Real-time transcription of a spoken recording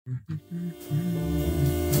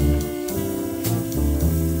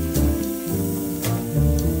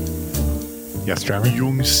Yes, Trevor?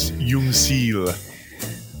 Jungsil.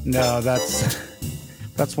 No,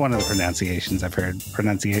 that's one of the pronunciations I've heard.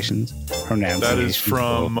 Pronunciations. That is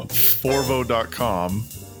from Forvo.com.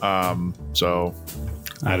 So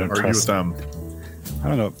I don't argue with them. I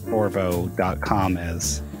don't know what Forvo.com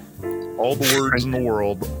is. All the words in the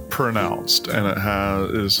world pronounced, and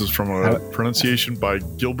this is from a pronunciation by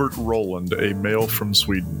Gilbert Roland, a male from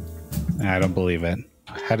Sweden. I don't believe it.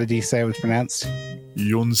 How did he say it was pronounced?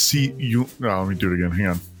 No, let me do it again. Hang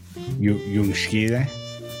on. Jungskile?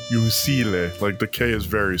 Jungsile. Like the K is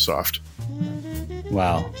very soft.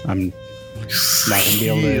 Well, I'm not going to be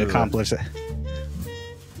able to accomplish it.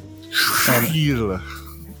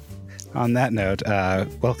 On that note,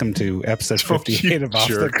 welcome to episode 58 of Off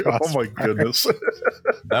the Crossbar. Oh my goodness.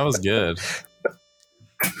 That was good.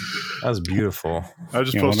 That was beautiful. I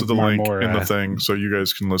just posted the link in the thing so you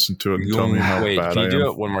guys can listen to it and tell me how bad I am. Wait, can you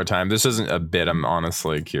do it one more time? This isn't a bit. I'm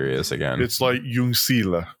honestly curious again. It's like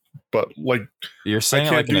Jungsile, but like you're saying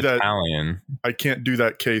it like an Italian. I can't do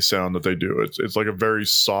that K sound that they do. It's like a very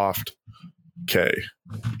soft K,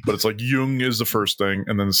 but it's like Jung is the first thing,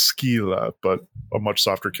 and then Skila, but a much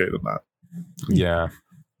softer K than that. Yeah.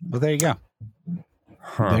 Well, there you go.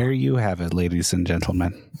 Huh. There you have it, ladies and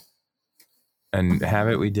gentlemen. And have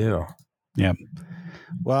it we do. Yep.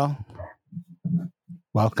 Well,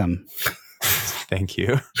 welcome. Thank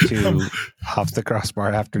you. To Off the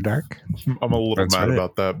Crossbar After Dark. I'm a little mad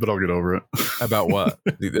about that, but I'll get over it. About what?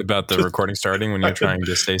 About the recording starting when you're trying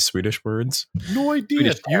to say Swedish words? No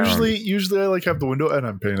idea. Usually I like have the window and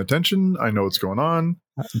I'm paying attention. I know what's going on.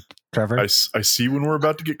 Trevor? I see when we're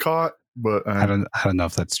about to get caught, but I don't know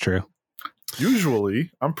if that's true.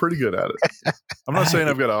 Usually I'm pretty good at it. I'm not saying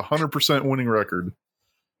I've got a 100% winning record,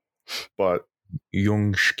 but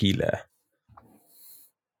Jungskile.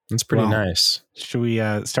 That's pretty nice. Should we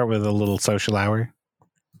start with a little social hour?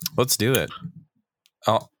 Let's do it.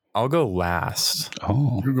 I'll go last.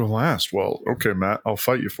 Oh, you go last. Well, okay, Matt. I'll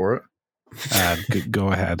fight you for it.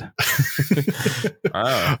 Go ahead. That's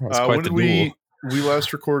quite when the did we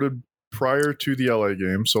last recorded prior to the LA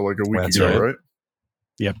game, so like a week ago, right?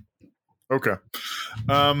 Yep. Okay.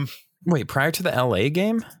 Wait, prior to the LA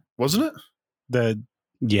game? Wasn't it?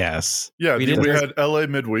 Yes. Yeah, we had LA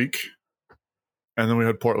midweek. And then we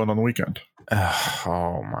had Portland on the weekend.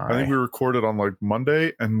 Oh my! I think we recorded on like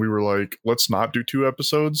Monday, and we were like, "Let's not do 2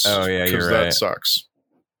 episodes." Oh yeah, you're right. That sucks.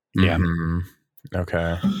 Yeah. Mm-hmm.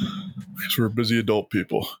 Okay. Because we're busy adult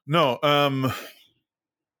people. No.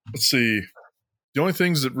 Let's see. The only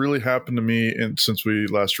things that really happened to me since we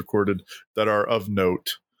last recorded that are of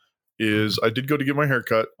note is I did go to get my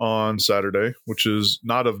haircut on Saturday, which is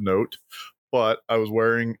not of note, but I was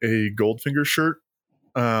wearing a Goldfinger shirt.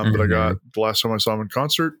 That I got the last time I saw him in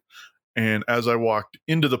concert. And as I walked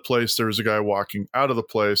into the place, there was a guy walking out of the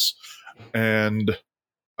place. And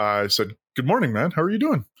I said, "Good morning, man. How are you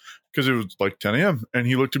doing?" Because it was like 10 a.m. And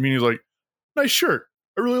he looked at me and he's like, "Nice shirt.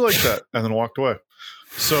 I really like that." And then walked away.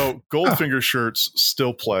 So Goldfinger shirts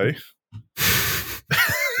still play.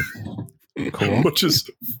 Cool. Which is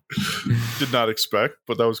did not expect,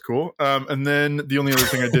 but that was cool. And then the only other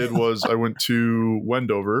thing I did was I went to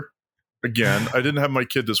Wendover. Again, I didn't have my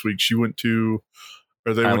kid this week. They went to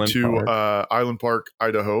Island Park,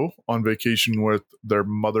 Idaho on vacation with their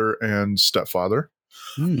mother and stepfather.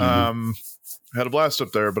 Had a blast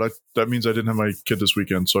up there, but that means I didn't have my kid this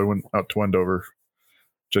weekend. So I went out to Wendover,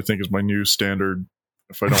 which I think is my new standard.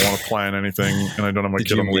 If I don't want to plan anything and I don't have my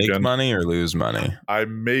kid on the weekend. Did you make money or lose money? I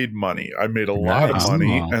made money. I made a lot of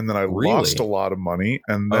money, and then I lost a lot of money,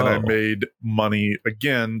 and then I made money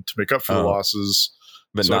again to make up for the losses.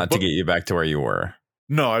 But so not to get you back to where you were.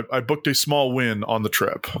 No, I booked a small win on the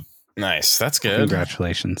trip. Nice. That's good.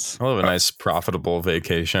 Congratulations. I love a nice, profitable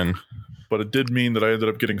vacation. But it did mean that I ended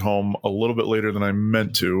up getting home a little bit later than I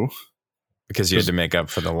meant to. Because you had to make up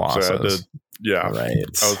for the losses. So right.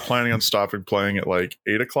 I was planning on stopping playing at like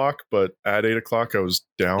 8 o'clock, but at 8 o'clock I was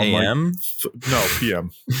down. AM? No,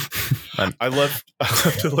 PM. I left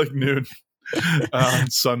at like noon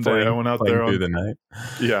on Sunday. I went out there through the night.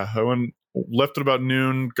 Yeah, left at about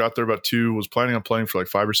noon, got there about 2, was planning on playing for like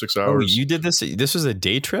 5 or 6 hours. Oh, you did this? This was a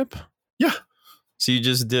day trip? Yeah. So you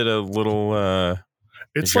just did a little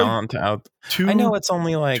it's jaunt like out. 2, I know it's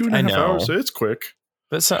only like 2.5 hours. It's quick.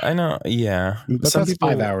 But I know, yeah. But that's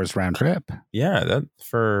 5 hours round trip. Yeah, that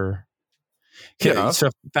for... Yeah.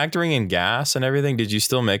 So factoring in gas and everything, did you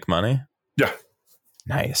still make money? Yeah.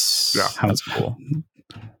 Nice. Yeah. That's cool.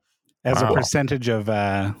 As a percentage of...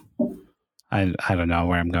 I don't know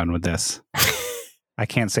where I'm going with this. I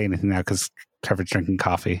can't say anything now because Trevor's drinking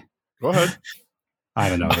coffee. Go ahead. I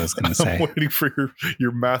don't know what I was going to I'm say. waiting for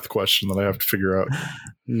your math question that I have to figure out.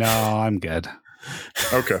 No, I'm good.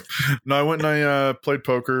 Okay. No, I went and I played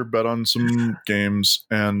poker, bet on some games,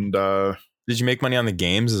 and Did you make money on the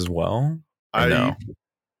games as well?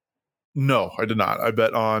 No, I did not. I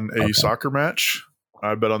bet on a soccer match.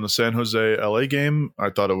 I bet on the San Jose LA game. I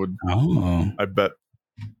thought it would. Oh. I bet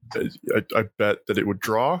that it would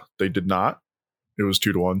draw. They did not. It was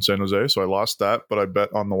 2-1 San Jose, so I lost that. But I bet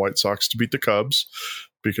on the White Sox to beat the Cubs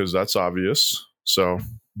because that's obvious. So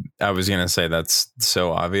I was gonna say that's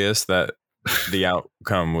so obvious that the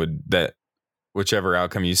outcome that whichever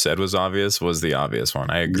outcome you said was obvious was the obvious one.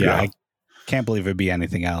 I agree. Yeah, I can't believe it'd be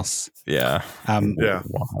anything else. Yeah. Yeah.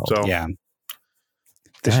 Wow. So Yeah.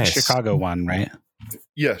 The Nice. Chicago one, right?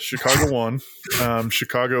 yeah, Chicago won.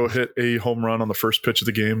 Chicago hit a home run on the first pitch of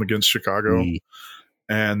the game against Chicago,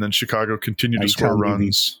 and then Chicago continued Are to you score telling me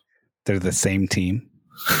runs. They're the same team.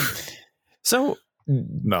 So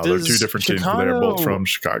No, they're two different teams, but they're both from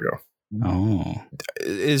Chicago. Oh.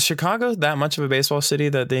 Is Chicago that much of a baseball city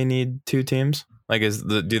that they need two teams? Like,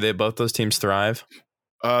 do they both those teams thrive?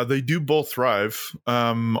 They do both thrive,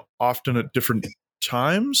 often at different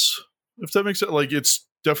times, if that makes sense. Like, it's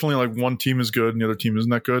definitely like one team is good and the other team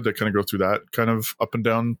isn't that good. They kind of go through that kind of up and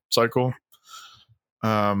down cycle.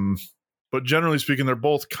 But generally speaking, they're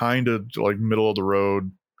both kind of like middle of the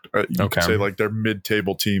road. You could say like they're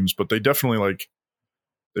mid-table teams, but they definitely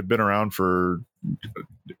they've been around for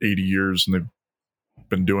 80 years and they've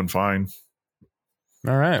been doing fine.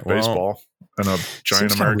 All right. Baseball and a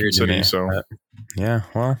giant American city. So yeah,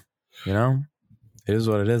 well, it is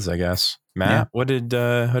what it is, I guess. Matt,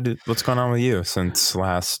 what's going on with you since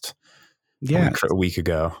last a week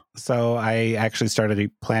ago? So I actually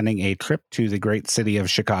started planning a trip to the great city of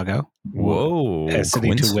Chicago. Whoa. A city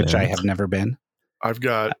to which I have never been. I've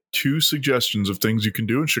got 2 suggestions of things you can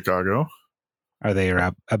do in Chicago. Are they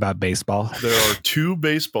about baseball? There are 2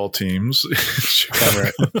 baseball teams in Chicago.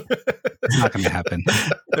 It's not going to happen.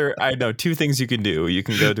 I know 2 things you can do. You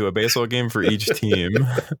can go to a baseball game for each team.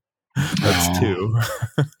 That's 2.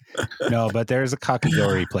 No, but there's a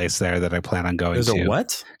kakigori place there that I plan on going to. There's a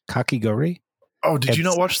what? Kakigori? Oh, did you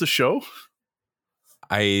not watch the show?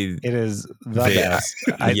 It is the best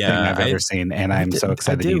thing I've ever seen, and I'm so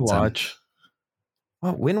excited to eat some.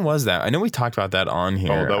 Well, when was that? I know we talked about that on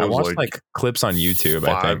here. Oh, that was I watched like clips on YouTube.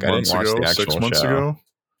 I think I didn't watch the actual 6 months show. Ago.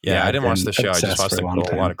 Yeah, I didn't watch the show. I just watched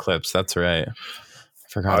a lot of clips. That's right. I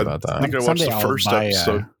forgot about that. I think I watched the first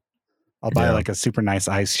episode. I'll buy like a super nice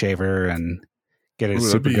ice shaver and get a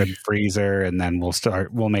super good freezer, and then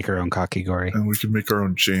we'll make our own kakigori. And we can make our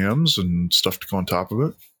own jams and stuff to go on top of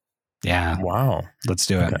it. Yeah. Wow. Let's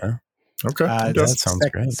do it. Okay. That sounds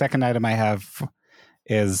great. Second item I have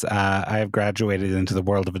is I have graduated into the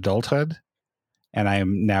world of adulthood, and I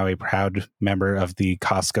am now a proud member of the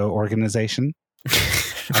Costco organization. I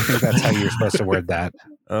think that's how you're supposed to word that.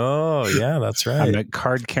 Oh, yeah, that's right. I'm a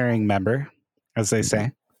card-carrying member, as they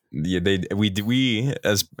say. Yeah, we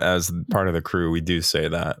as part of the crew, we do say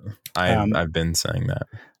that. I've been saying that.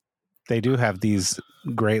 They do have these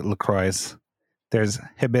great LaCroix. There's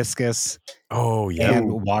hibiscus. Oh yeah,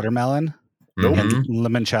 and watermelon. Nope. And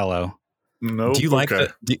limoncello. No. Do you like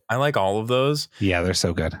I like all of those. Yeah, they're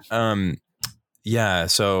so good. Yeah.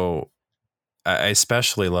 So I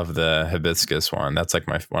especially love the hibiscus one. That's like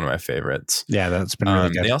one of my favorites. Yeah, that's been really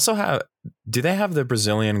good. They also have. Do they have the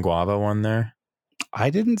Brazilian guava one there? I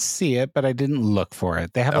didn't see it, but I didn't look for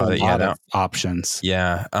it. They have a lot of options.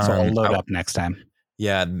 Yeah. So I'll load up next time.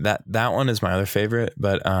 Yeah, that one is my other favorite.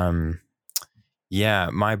 But yeah,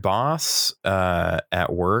 my boss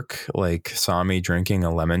at work saw me drinking a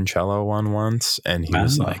limoncello one once, and he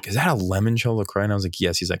was like, "Is that a limoncello LaCroix?" And I was like,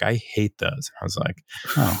 "Yes." He's like, "I hate those." I was like,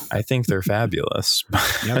 "Oh, I think they're fabulous."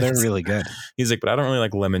 Yeah, they're really good. He's like, "But I don't really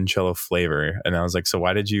like limoncello flavor." And I was like, "So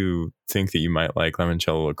why did you think that you might like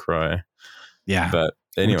limoncello LaCroix?" Yeah, but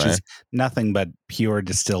anyway, which is nothing but pure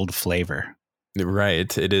distilled flavor.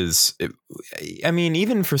 Right. It is. I mean,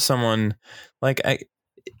 even for someone who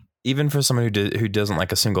doesn't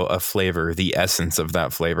like a flavor, the essence of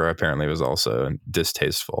that flavor apparently was also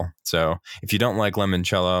distasteful. So if you don't like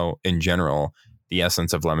limoncello in general, the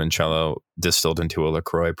essence of limoncello distilled into a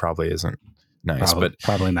LaCroix probably isn't nice, but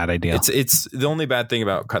probably not ideal. It's the only bad thing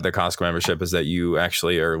about the Costco membership is that you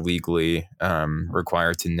actually are legally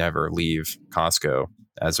required to never leave Costco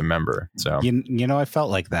as a member. So I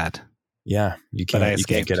felt like that. Yeah, you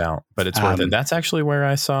can't get out, but it's worth it. That's actually where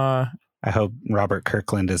I saw. I hope Robert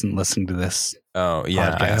Kirkland isn't listening to this. Oh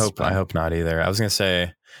yeah, I hope not either. I was gonna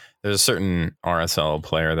say there's a certain RSL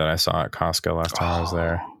player that I saw at Costco last time I was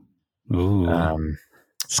there. Ooh.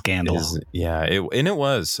 Scandal. It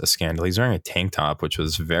was a scandal. He's wearing a tank top, which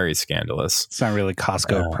was very scandalous. It's not really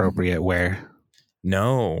Costco appropriate wear.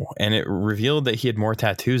 No, and it revealed that he had more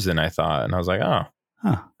tattoos than I thought, and I was like,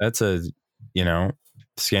 that's a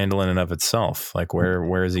scandal in and of itself. Like,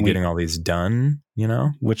 where is he getting all these done?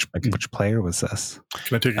 Which player was this?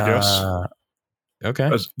 Can I take a guess? Okay,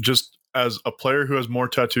 as a player who has more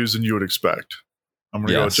tattoos than you would expect, I'm going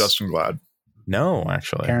to go with Justin Glad. No,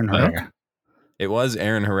 actually, Aaron Herrera. It was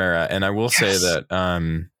Aaron Herrera, and I will say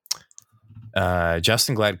that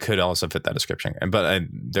Justin Glad could also fit that description, but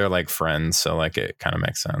they're like friends, so like it kind of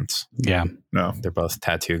makes sense. Yeah, no, they're both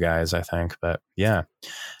tattoo guys, I think. But yeah.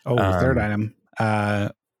 Third item.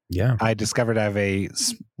 Yeah, I discovered I have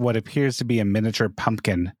what appears to be a miniature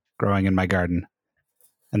pumpkin growing in my garden,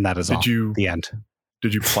 and that is the end.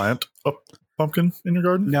 Did you plant a pumpkin in your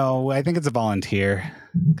garden? No, I think it's a volunteer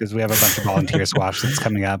because we have a bunch of volunteer squash that's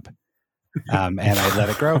coming up. And I let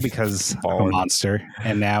it grow because I'm a monster.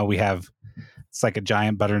 And now it's like a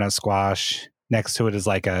giant butternut squash. Next to it is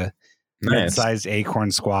like a mid-sized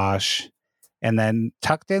acorn squash. And then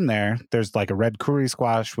tucked in there's like a red curry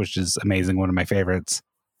squash, which is amazing. One of my favorites.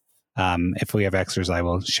 If we have extras, I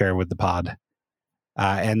will share with the pod.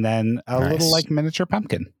 And then a little like miniature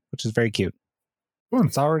pumpkin, which is very cute.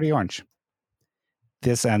 It's already orange.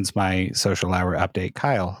 This ends my social hour update.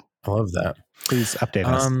 Kyle. I love that. Please update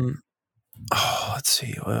us. Let's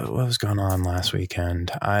see. What was going on last weekend?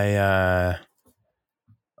 Over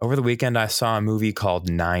the weekend, I saw a movie called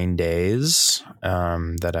 9 Days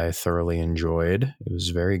that I thoroughly enjoyed. It was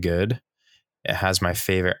very good. It has my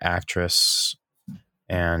favorite actress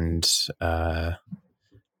and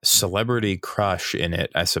celebrity crush in it,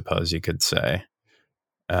 I suppose you could say.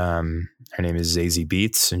 Her name is Zazie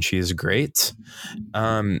Beetz, and she is great.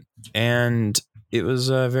 And it was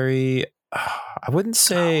a very... I wouldn't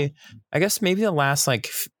say, I guess maybe the last, like,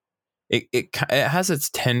 it has its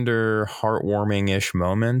tender, heartwarming-ish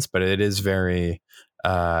moments, but it is very,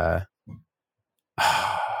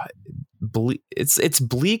 bleak. It's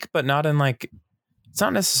bleak, but not in like, it's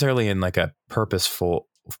not necessarily in like a purposeful,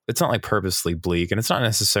 it's not like purposely bleak, and it's not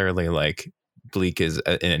necessarily like bleak is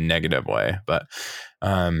in a negative way, but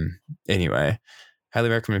anyway, highly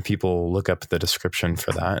recommend people look up the description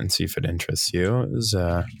for that and see if it interests you. It was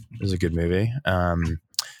a good movie.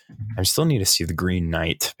 I still need to see The Green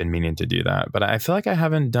Knight. Been meaning to do that, but I feel like I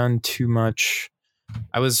haven't done too much.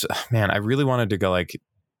 I really wanted to go like,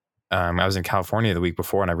 I was in California the week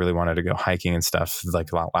before, and I really wanted to go hiking and stuff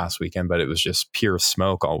like last weekend, but it was just pure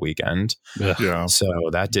smoke all weekend. Yeah. So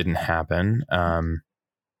that didn't happen.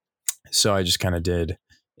 So I just kind of did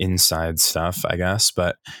inside stuff, I guess,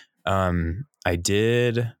 but I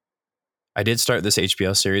did start this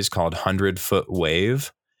HBO series called 100 Foot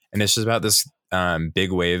Wave, and it's just about this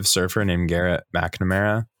big wave surfer named Garrett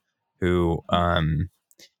McNamara, who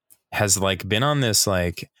has like been on this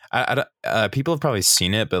like people have probably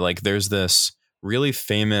seen it, but like there's this really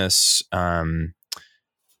famous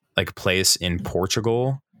like place in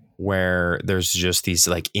Portugal where there's just these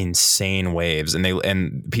like insane waves,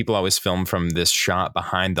 and people always film from this shot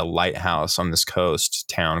behind the lighthouse on this coast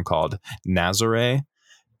town called Nazaré.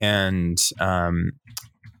 And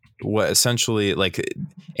what essentially like,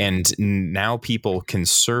 and now people can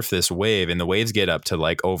surf this wave, and the waves get up to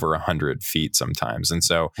like over 100 feet sometimes. And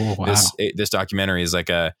so this documentary is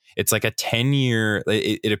like it's like a 10-year,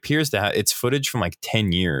 it appears to have, it's footage from like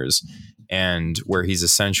 10 years, and where he's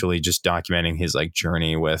essentially just documenting his like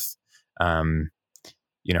journey with,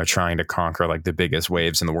 trying to conquer like the biggest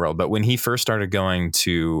waves in the world. But when he first started going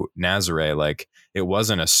to Nazaré, like it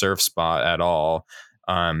wasn't a surf spot at all.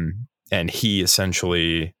 And he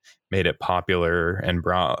essentially made it popular and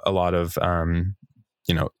brought a lot of,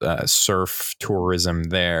 surf tourism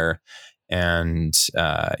there. And,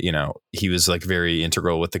 he was like very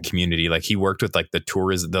integral with the community. Like he worked with like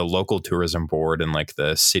the local tourism board and like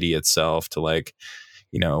the city itself to like,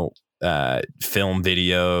 film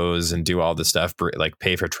videos and do all this stuff, like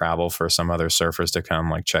pay for travel for some other surfers to come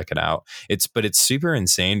like check it out. But it's super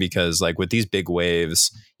insane because like with these big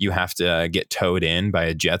waves, you have to get towed in by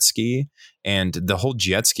a jet ski, and the whole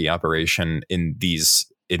jet ski operation in these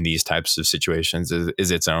types of situations is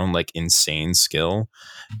its own like insane skill,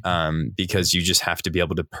 because you just have to be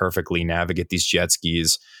able to perfectly navigate these jet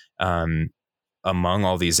skis among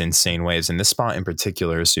all these insane waves. And this spot in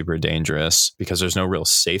particular is super dangerous because there's no real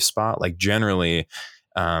safe spot. Like generally,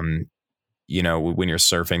 when you're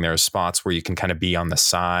surfing, there are spots where you can kind of be on the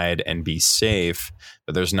side and be safe,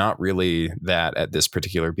 but there's not really that at this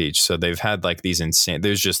particular beach. So they've had like these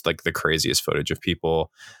there's just like the craziest footage of people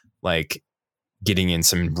like getting in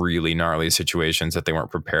some really gnarly situations that they weren't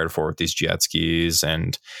prepared for with these jet skis,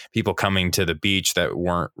 and people coming to the beach that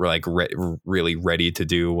weren't like really ready to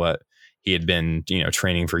do what he had been,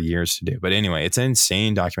 training for years to do. But anyway, it's an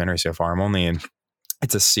insane documentary so far.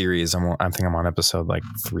 It's a series. I think I'm on episode like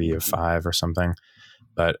 3 of 5 or something.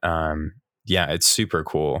 But yeah, it's super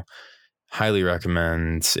cool. Highly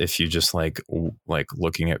recommend if you just like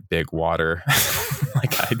looking at big water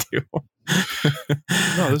like I do.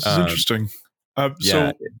 No, this is interesting.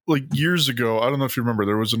 So like years ago, I don't know if you remember,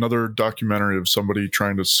 there was another documentary of somebody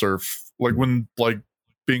trying to surf, like when like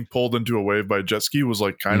being pulled into a wave by a jet ski was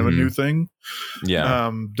like kind of a new thing. Yeah.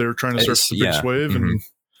 They were trying to surf the biggest wave, and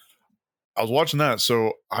I was watching that.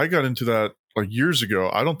 So I got into that like years ago.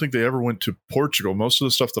 I don't think they ever went to Portugal. Most of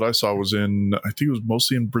the stuff that I saw was I think it was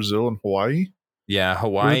mostly in Brazil and Hawaii. Yeah,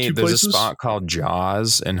 Hawaii. There's a spot called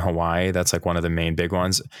Jaws in Hawaii. That's like one of the main big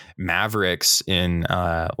ones. Mavericks in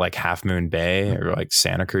like Half Moon Bay or like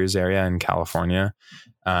Santa Cruz area in California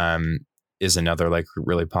is another like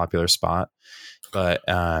really popular spot. But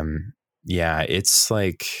yeah, it's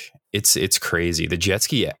like it's crazy. The jet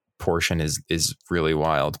ski portion is really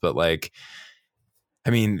wild, but like, I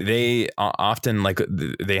mean, they often like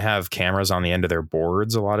they have cameras on the end of their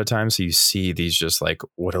boards a lot of times. So you see these just like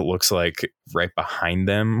what it looks like right behind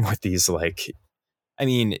them with these like, I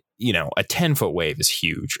mean, a 10-foot wave is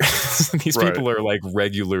huge. These people are like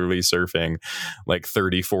regularly surfing like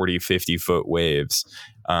 30, 40, 50-foot waves.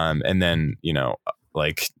 And then,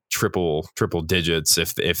 like triple digits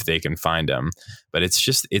if they can find them. But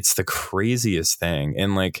it's the craziest thing.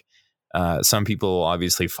 And like, some people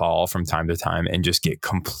obviously fall from time to time and just get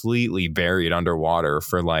completely buried underwater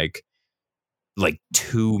for like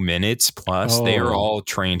 2 minutes plus. They are all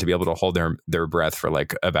trained to be able to hold their breath for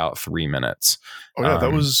like about 3 minutes. Oh yeah,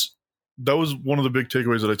 that was one of the big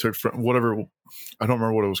takeaways that I took from whatever, I don't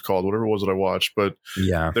remember what it was called, whatever it was that I watched, but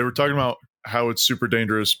yeah, they were talking about how it's super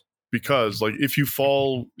dangerous because like if you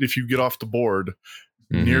get off the board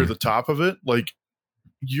near the top of it, like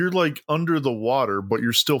you're like under the water, but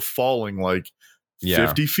you're still falling like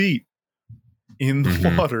 50 feet in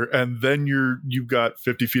the water. And then you've got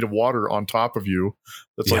 50 feet of water on top of you.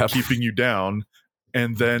 That's like keeping you down.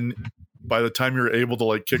 And then by the time you're able to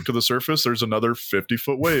like kick to the surface, there's another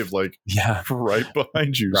 50-foot wave, like right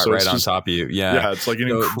behind you. Right, so right on top of you. Yeah. Yeah. It's like an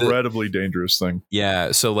incredibly dangerous thing.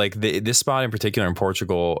 Yeah. So like this spot in particular in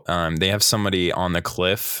Portugal, they have somebody on the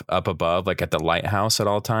cliff up above, like at the lighthouse at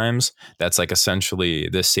all times. That's like essentially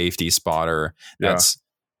the safety spotter. That's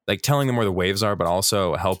like telling them where the waves are, but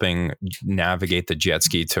also helping navigate the jet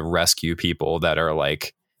ski to rescue people that are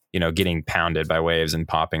like, getting pounded by waves and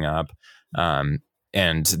popping up.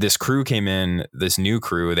 And this crew came in, this new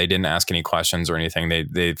crew, they didn't ask any questions or anything.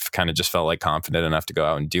 They've kind of just felt like confident enough to go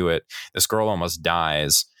out and do it. This girl almost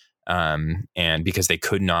dies. And because they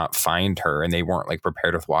could not find her and they weren't like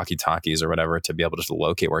prepared with walkie-talkies or whatever to be able to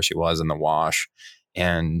locate where she was in the wash.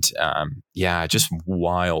 And just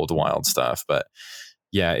wild stuff. But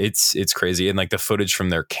yeah, it's crazy. And like the footage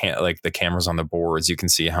from their like the cameras on the boards, you can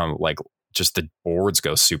see how like just the boards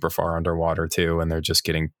go super far underwater too, and they're just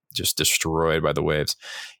getting destroyed by the waves.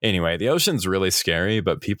 Anyway, the ocean's really scary,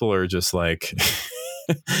 but people are just like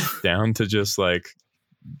down to just like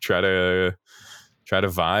try to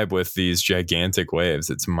vibe with these gigantic waves.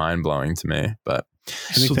 It's mind blowing to me. But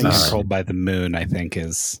anything controlled by the moon, I think,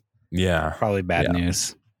 is probably bad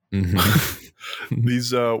news.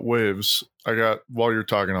 These waves I got while you're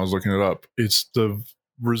talking, I was looking it up. It's the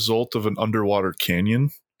result of an underwater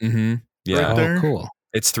canyon. Yeah. Right there. Cool.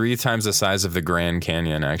 It's 3 times the size of the Grand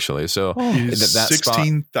Canyon, actually. So it's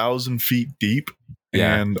 16,000 feet deep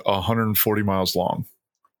and 140 miles long.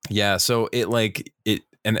 Yeah. So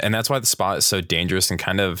and that's why the spot is so dangerous and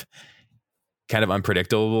kind of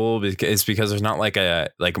unpredictable, because there's not like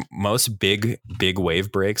most big wave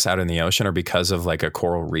breaks out in the ocean are because of like a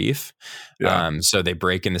coral reef. So they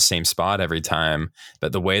break in the same spot every time,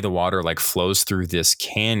 but the way the water like flows through this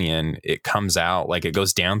canyon, it comes out, like it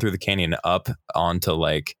goes down through the canyon up onto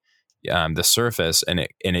like the surface, and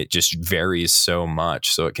it just varies so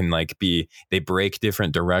much. So it can like they break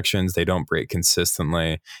different directions. They don't break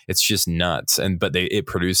consistently. It's just nuts. But it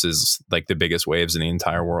produces like the biggest waves in the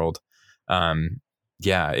entire world.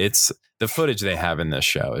 It's the footage they have in this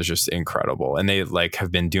show is just incredible, and they like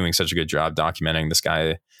have been doing such a good job documenting this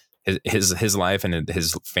guy, his life and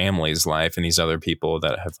his family's life, and these other people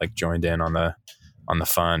that have like joined in on the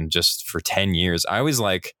fun just for 10 years. I always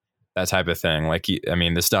like that type of thing. Like, I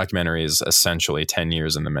mean, this documentary is essentially 10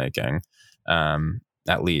 years in the making,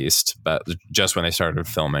 at least, but just when they started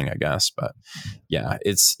filming, I guess. But yeah,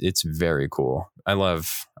 it's very cool. I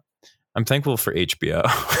love I'm thankful for HBO.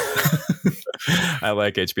 I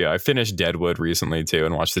like HBO. I finished Deadwood recently too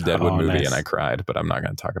and watched the Deadwood movie nice. and I cried, but I'm not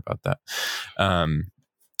going to talk about that.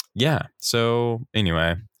 Yeah. So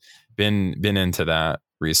anyway, been into that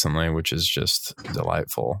recently, which is just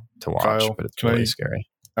delightful to watch, Kyle, but it's really scary.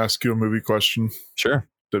 Ask you a movie question Sure.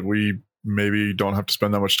 that we maybe don't have to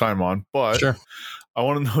spend that much time on, but Sure. I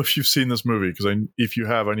want to know if you've seen this movie, because if you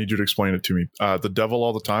have, I need you to explain it to me. The Devil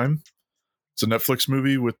All the Time. It's a Netflix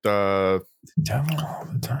movie with Devil All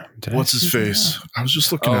the Time. what's his face? That? I was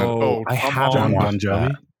just looking at. I haven't John Bon watched Jovi.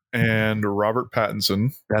 that. And Robert Pattinson.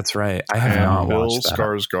 That's right. I have and not Bill watched that.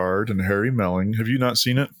 Skarsgård and Harry Melling. Have you not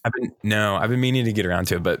seen it? I've been meaning to get around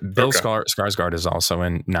to it, but Bill Okay. Skarsgård is also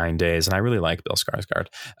in 9 Days, and I really like Bill Skarsgård.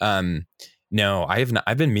 No, I have not.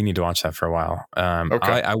 I've been meaning to watch that for a while.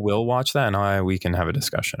 Okay. I will watch that, and we can have a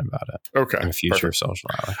discussion about it Okay. in a future Perfect. social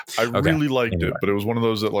hour. I Okay. really liked Anyway. it, but it was one of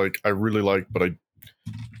those that like I really liked, but I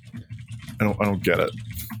don't get it.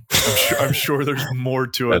 I'm sure there's more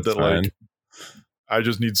to it That's that fine. like I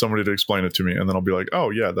just need somebody to explain it to me, and then I'll be like, oh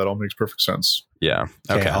yeah, that all makes perfect sense. Yeah.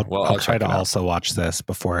 Okay, Okay. I'll try check to it out. also watch this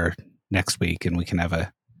before next week, and we can have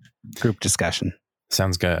a group discussion.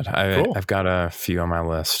 Sounds good. Cool. I've got a few on my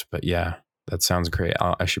list, but yeah, that sounds great.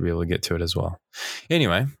 I should be able to get to it as well.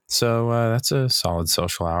 Anyway, so that's a solid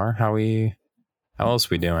social hour. How else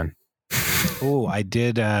we doing? Oh, I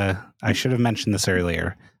did. I should have mentioned this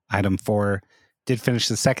earlier. Item 4 did finish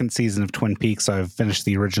the second season of Twin Peaks, so I've finished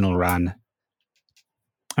the original run,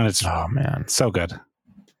 and it's Oh man, so good.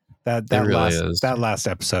 That really last is. that last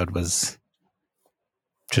episode was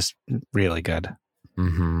just really good.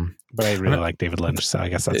 mm-hmm. But I really like David Lynch, so I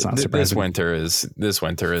guess that's not This surprising. winter is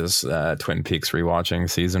Twin Peaks rewatching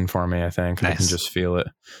season for me. I think I can Nice. just feel it.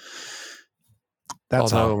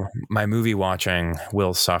 That's Although all. my movie watching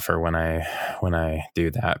will suffer when I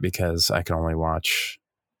do that, because I can only watch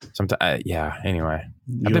sometimes. Yeah. Anyway,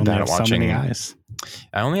 You I've been only bad have at so many watching- eyes.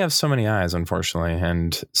 I only have so many eyes, unfortunately,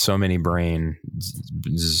 and so many brain,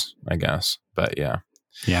 I guess. But yeah.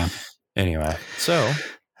 Yeah. Anyway, so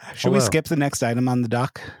Should we Hello. skip the next item on the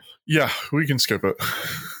doc? Yeah, we can skip it.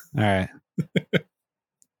 All right.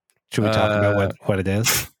 Should we talk about what it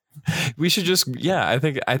is? we should just, yeah, I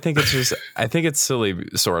think it's just, I think it's silly,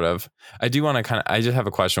 sort of. I do want to I just have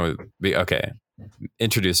a question okay,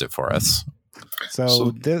 introduce it for us.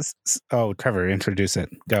 So Trevor, introduce it.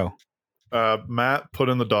 Go. Matt put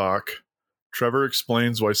in the doc. Trevor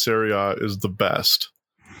explains why Serie A is the best.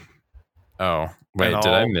 Oh, wait, And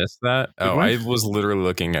did I I'll- miss that? Oh, we? I was literally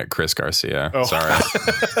looking at Chris Garcia. Oh. Sorry.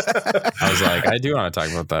 I was like, I do want to talk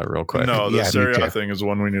about that real quick. No, the Yeah, me Serie too. A thing is the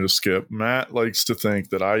one we need to skip. Matt likes to think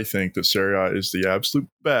that I think that Serie A is the absolute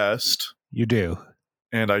best, You do.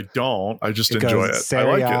 and I don't. I just It enjoy goes it.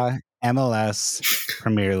 Serie I like it. A, MLS,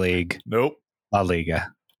 Premier League, Nope. La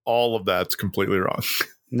Liga. All of that's completely wrong.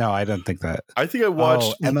 No, I don't think that. I think I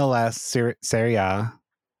watched. MLS, Serie A,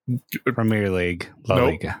 Premier League, La Nope.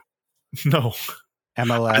 Liga. No,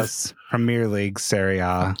 MLS, Premier League, Serie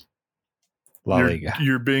A, La Liga.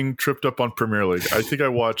 you're being tripped up on Premier League. I think I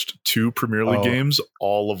watched 2 Premier League Oh. games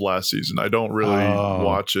all of last season. I don't really Oh.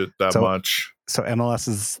 watch it that So- much. So MLS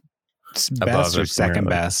is Above best or it, second Premier League.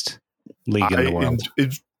 best league in the world?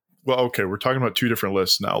 Well, okay, we're talking about 2 different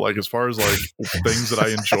lists now. Like as far as like things that I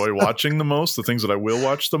enjoy watching the most, the things that I will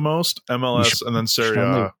watch the most, MLS and then Serie should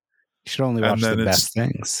only- A. You should only And watch then the it's best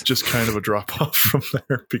things. Just kind of a drop off from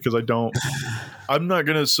there because I'm not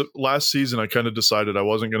going to. Last season, I kind of decided I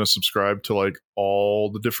wasn't going to subscribe to like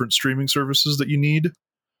all the different streaming services that you need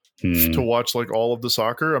Hmm. to watch like all of the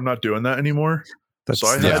soccer. I'm not doing that anymore. So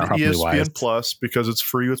I that's had probably ESPN wise. Plus because it's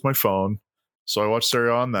free with my phone. So I watched Serie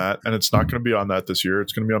A on that, and it's not going to be on that this year.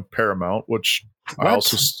 It's going to be on Paramount, which I What?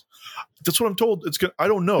 also. That's what I'm told. It's going. I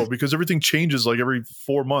don't know because everything changes like every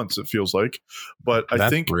 4 months. It feels like, but I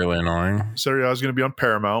That's think really annoying. Serie A is going to be on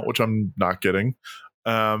Paramount, which I'm not getting.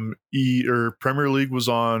 Premier League was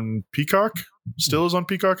on Peacock. Still is on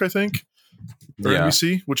Peacock, I think, or Yeah.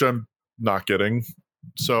 NBC, which I'm not getting.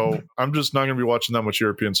 So I'm just not going to be watching that much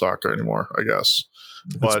European soccer anymore, I guess.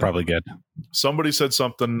 That's But probably good. somebody said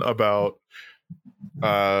something about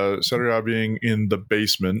Serie A being in the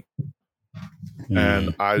basement,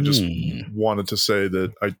 and I just wanted to say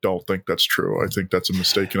that I don't think that's true. I think that's a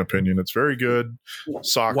mistaken opinion. It's very good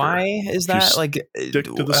soccer. Why is you that like Stick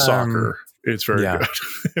to the soccer. It's very yeah. good.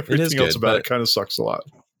 Everything is else good, about but- it kind of sucks a lot.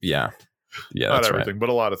 Yeah. Yeah, Not that's everything, but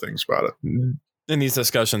a lot of things about it. right. And these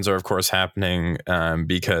discussions are, of course, happening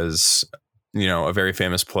because, a very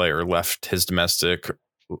famous player left his domestic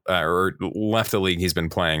or left the league he's been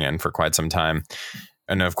playing in for quite some time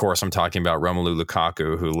And of course, I'm talking about Romelu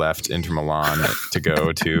Lukaku, who left Inter Milan to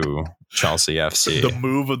go to Chelsea FC. The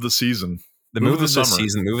move of the season. The move of the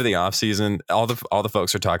season, move of the off season. All the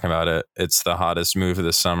folks are talking about it. It's the hottest move of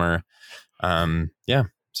the summer. Yeah.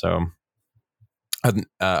 So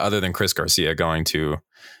other than Chris Garcia going to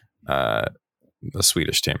the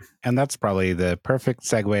Swedish team. And that's probably the perfect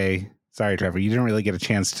segue. Sorry, Trevor, you didn't really get a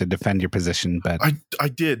chance to defend your position, but I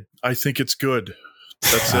did. I think it's good.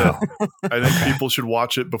 That's it. I think people should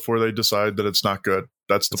watch it before they decide that it's not good.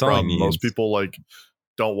 That's the problem. Most people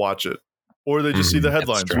don't watch it, or they just see the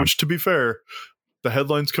headlines, which, to be fair, the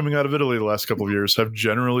headlines coming out of Italy the last couple of years have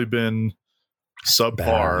generally been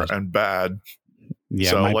subpar and bad. Yeah,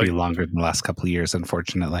 so, it might be longer than the last couple of years,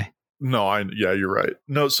 unfortunately. No, you're right.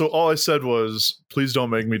 No, so all I said was, please don't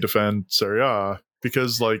make me defend Serie A,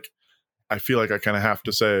 because I feel like I kind of have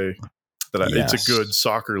to say that it's a good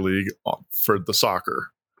soccer league for the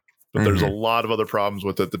soccer, but there's a lot of other problems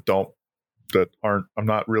with it I'm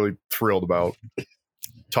not really thrilled about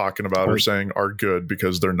talking about or saying are good,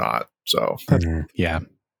 because they're not. So yeah,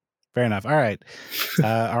 fair enough. All right.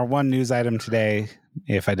 Our one news item today,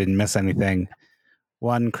 if I didn't miss anything,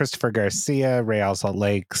 Christopher Garcia, Real Salt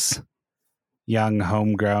Lake's young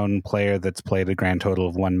homegrown player that's played a grand total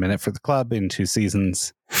of 1 minute for the club in 2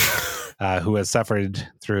 seasons. Who has suffered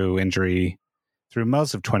through injury through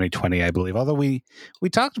most of 2020, I believe. Although we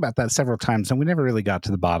talked about that several times and we never really got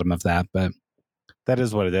to the bottom of that, but that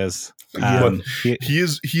is what it is. He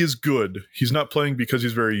is good. He's not playing because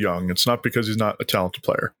he's very young. It's not because he's not a talented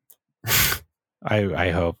player.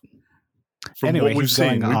 I hope. From what we've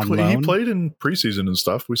seen, he played in preseason and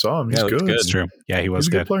stuff. We saw him. He's good. It's true. Yeah, he was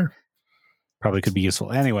good. Player. Probably could be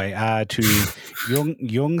useful. Anyway, to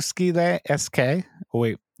Ljungskile SK. Oh,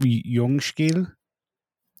 wait. Ljungskile.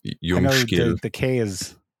 I know the K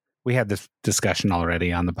is. We had this discussion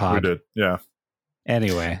already on the pod. We did, yeah.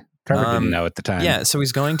 Anyway, Trevor didn't know at the time. Yeah, so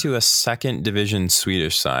he's going to a second division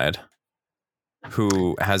Swedish side,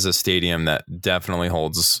 who has a stadium that definitely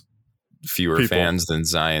holds fewer fans than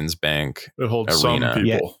Zions Bank. It holds arena. Some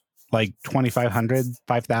people, like 2,500,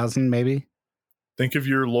 5,000, maybe. Think of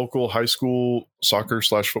your local high school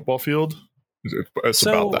soccer/football field. It's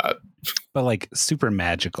about that. But super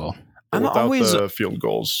magical. I'm without always the field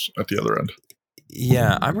goals at the other end.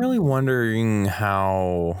 Yeah, I'm really wondering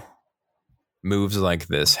how moves like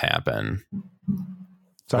this happen.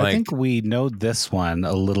 So I think we know this one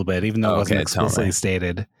a little bit, even though it wasn't explicitly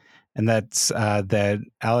stated. And that's that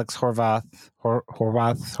Alex Horvath.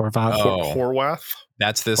 Horwath?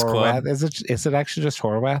 That's this Horwath. club. Is it actually just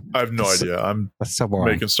Horwath? I have no idea. That's so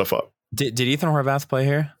boring. Making stuff up. Did Ethan Horvath play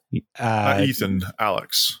here?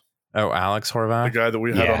 Alex. Oh, Alex Horvath? The guy that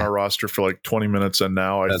we had on our roster for 20 minutes, and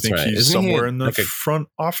now I think he's somewhere in the front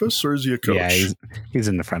office, or is he a coach? Yeah, he's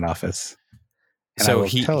in the front office. And so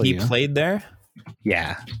he played there?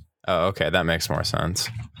 Yeah. Oh, okay. That makes more sense.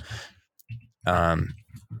 Well,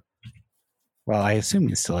 I assume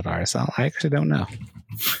he's still at RSL. I actually don't know.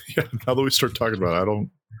 Yeah, now that we start talking about it,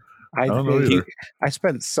 I don't know either. I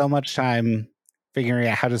spent so much time figuring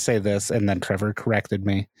out how to say this, and then Trevor corrected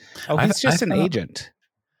me. Oh, he's just an agent.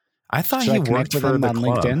 I thought he worked for the club.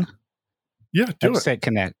 LinkedIn? Yeah, do it. Say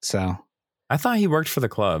connect, so. I thought he worked for the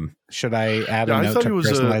club. Should I add a note to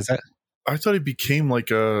personalize it? I thought he became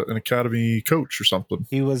an academy coach or something.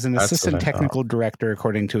 He was an assistant technical director,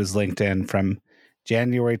 according to his LinkedIn, from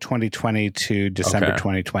January 2020 to December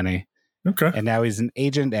 2020. Okay. And now he's an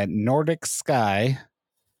agent at Nordic Sky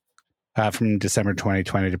from December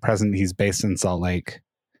 2020 to present. He's based in Salt Lake.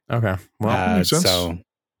 Okay. Well, makes sense. So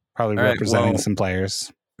probably representing some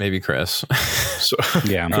players. Maybe Chris. So,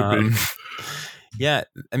 yeah. Yeah.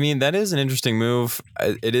 I mean, that is an interesting move.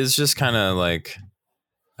 It is just kind of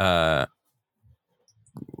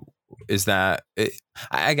is that it,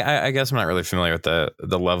 I guess I'm not really familiar with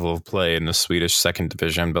the level of play in the Swedish second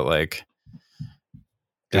division, but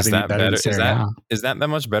is that better? Is that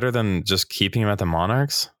much better than just keeping him at the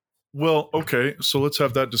Monarchs? Well, okay, so let's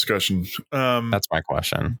have that discussion. That's my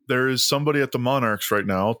question. There is somebody at the Monarchs right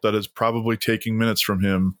now that is probably taking minutes from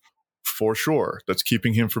him for sure. That's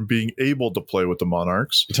keeping him from being able to play with the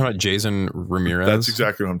Monarchs. You're talking about Jason Ramirez? That's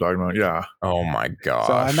exactly what I'm talking about, yeah. Oh my gosh.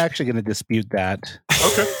 So I'm actually going to dispute that.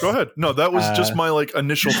 Okay, go ahead. No, that was just my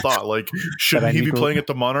initial thought. Shouldn't he be playing at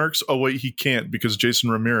the Monarchs? Oh wait, he can't because Jason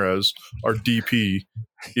Ramirez, our DP,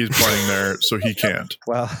 is playing there, so he can't.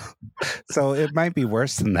 Well, so it might be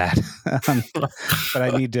worse than that. But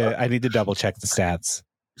I need to double check the stats.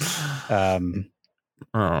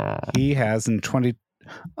 He has in 20.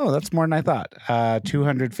 Oh, that's more than I thought.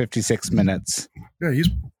 256 minutes. Yeah,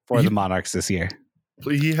 for the Monarchs this year.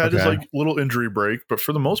 He had his like little injury break, but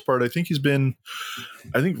for the most part, I think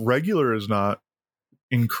regular is not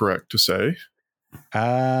incorrect to say.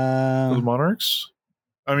 For the Monarchs.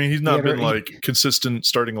 I mean, he's not been like consistent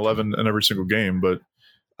starting 11 in every single game, but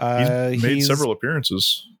he's made several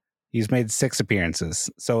appearances. He's made 6 appearances.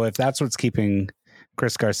 So if that's what's keeping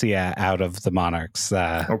Chris Garcia out of the Monarchs,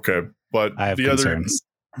 okay. But I have concerns.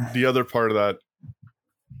 The other part of that,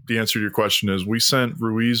 the answer to your question is we sent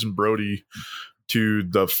Ruiz and Brody to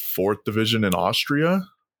the 4th division in Austria,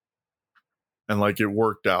 and like it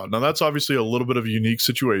worked out. Now that's obviously a little bit of a unique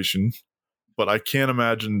situation, but I can't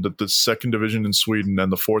imagine that the 2nd division in Sweden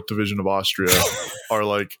and the 4th division of Austria are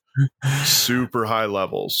like super high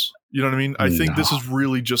levels. You know what I mean? I think this is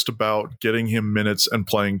really just about getting him minutes and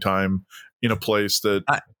playing time in a place that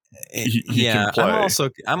he can play.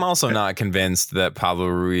 I'm also not convinced that Pablo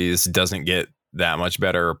Ruiz doesn't get that much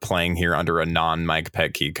better playing here under a non-Mike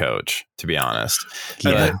Petke coach, to be honest.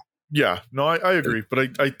 No, I agree.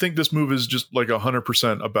 But I think this move is just like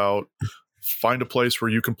 100% about find a place where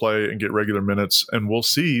you can play and get regular minutes. And we'll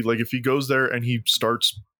see, like, if he goes there and he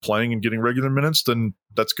starts playing and getting regular minutes, then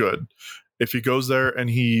that's good. If he goes there and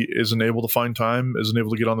he isn't able to find time, isn't able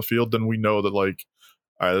to get on the field, then we know that, like,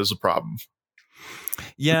 all right, there's a problem.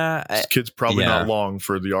 Yeah. This kid's probably not long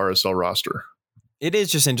for the RSL roster. It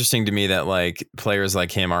is just interesting to me that like players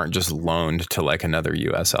like him aren't just loaned to like another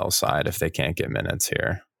USL side if they can't get minutes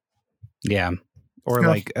here. Yeah. Or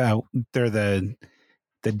like they're the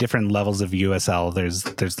different levels of USL.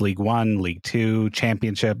 There's League One, League Two,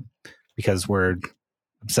 Championship, because we're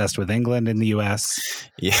obsessed with England in the US.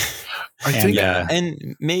 Yeah.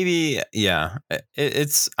 And maybe,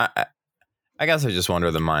 it's I guess I just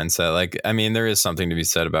wonder the mindset. Like, I mean, there is something to be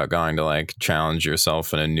said about going to like challenge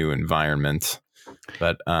yourself in a new environment.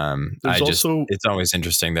 But it's always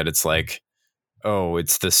interesting that it's like, oh,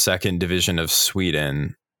 it's the 2nd division of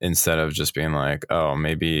Sweden, instead of just being like, oh,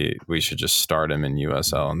 maybe we should just start him in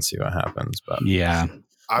USL and see what happens. But yeah,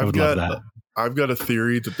 I've got a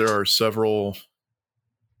theory that there are several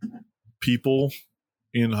people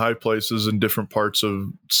in high places in different parts of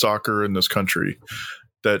soccer in this country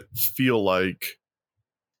that feel like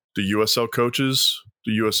the USL coaches,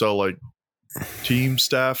 the USL like team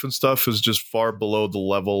staff and stuff is just far below the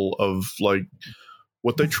level of like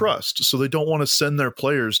what they trust. So they don't want to send their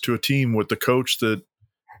players to a team with the coach that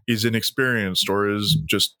is inexperienced or is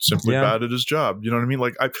just simply bad at his job. You know what I mean?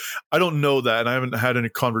 Like I don't know that, and I haven't had any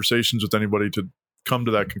conversations with anybody to come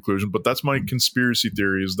to that conclusion, but that's my conspiracy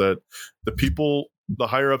theory, is that the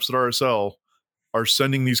higher ups at RSL are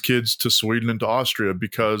sending these kids to Sweden and to Austria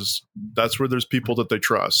because that's where there's people that they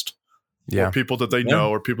trust. Yeah. Or people that they know,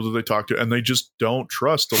 or people that they talk to, and they just don't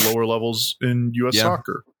trust the lower levels in U.S.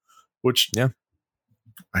 soccer, which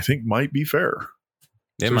I think might be fair.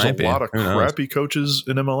 There's a lot of crappy coaches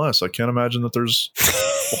in MLS. I can't imagine that there's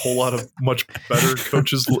a whole lot of much better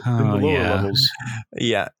coaches in the lower levels.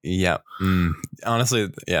 Yeah. Honestly,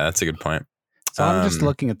 that's a good point. So I'm just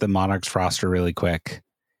looking at the Monarchs roster really quick,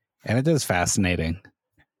 and it is fascinating.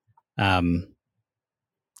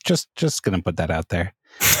 Just gonna put that out there.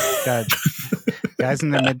 Got guys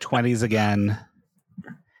in their mid-20s again,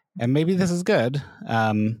 and maybe this is good.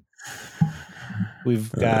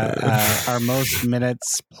 We've got our most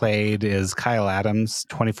minutes played is Kyle Adams,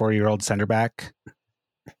 24-year-old center back.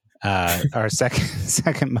 Our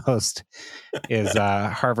second most is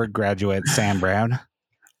Harvard graduate Sam Brown,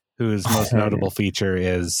 whose most notable feature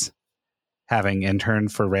is having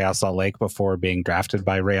interned for Real Salt Lake before being drafted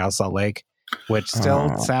by Real Salt Lake, which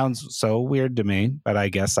still sounds so weird to me, but I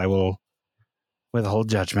guess I will withhold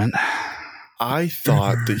judgment. I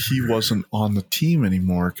thought that he wasn't on the team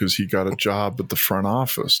anymore because he got a job at the front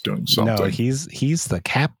office doing something. No, he's the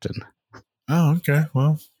captain. Oh, okay.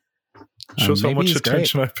 Well, shows how much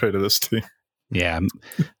attention I pay to this team. Yeah.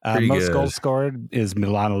 Most goals scored is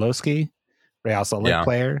Milan Olowski, Real Salt Lake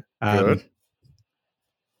player.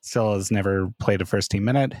 Still has never played a first team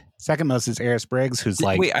minute. Second most is Aris Briggs, who's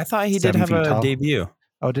like, wait, I thought he did have a debut.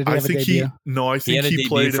 Oh, did he have a debut? I think he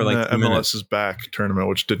played in the MLS's back tournament,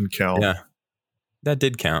 which didn't count. Yeah, that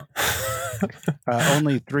did count.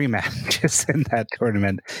 Only 3 matches in that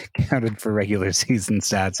tournament counted for regular season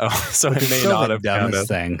stats. Oh, so it may not have counted.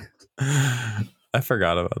 Thing. I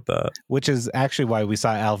forgot about that. Which is actually why we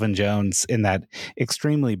saw Alvin Jones in that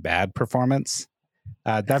extremely bad performance.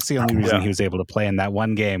 That's the only reason he was able to play in that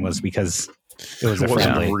one game, was because it was a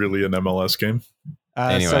wasn't friendly. Really an MLS game.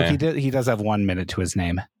 Anyway. So he does have 1 minute to his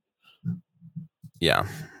name. Yeah.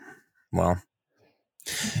 Well.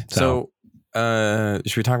 So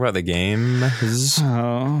should we talk about the game?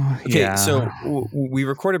 Okay, so we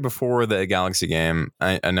recorded before the Galaxy game.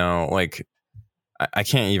 I know, like, I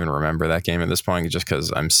can't even remember that game at this point just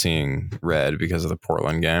because I'm seeing red because of the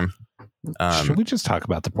Portland game. Should we just talk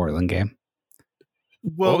about the Portland game?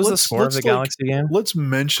 Well, what was the score of the Galaxy game? Let's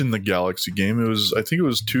mention the Galaxy game. I think it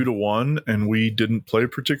was 2-1, and we didn't play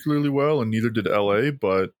particularly well, and neither did LA.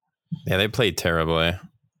 But yeah, they played terribly.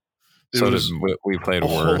 We played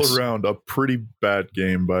all worse. around a pretty bad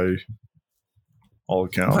game by all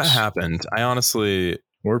accounts. What happened? I honestly.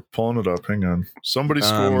 We're pulling it up. Hang on. Somebody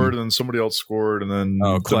scored, and then somebody else scored, and then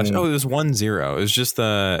it was 1-0. It was just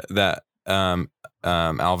that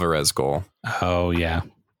Alvarez goal. Oh yeah.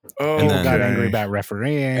 Oh, and then got angry about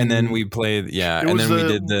refereeing, and then we played. Yeah, and then we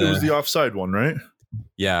did the. It was the offside one, right?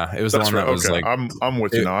 Yeah, it was the one that was like. I'm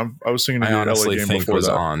with you now. I was thinking of the LA game think before was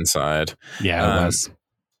that. onside. Yeah, it was.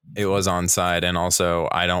 It was onside, and also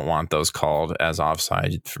I don't want those called as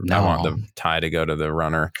offside. I want the tie to go to the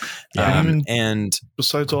runner. Yeah, and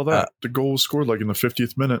besides all that, the goal was scored like in the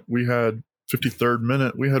 50th minute. 53rd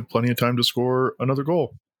minute. We had plenty of time to score another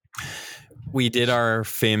goal. We did our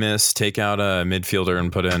famous take out a midfielder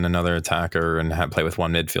and put in another attacker and play with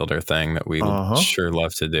one midfielder thing that we sure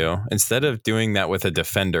love to do. Instead of doing that with a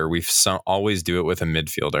defender, we always do it with a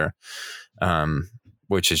midfielder.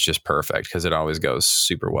 Which is just perfect because it always goes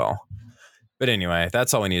super well. But anyway,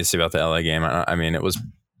 that's all we need to say about the LA game. I mean, it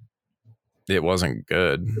wasn't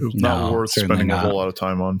good. It was not worth spending a whole lot of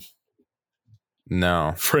time on.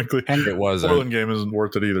 No, frankly, and it wasn't. Portland game isn't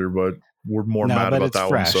worth it either. But we're more mad about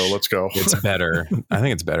that one, so let's go. It's better. I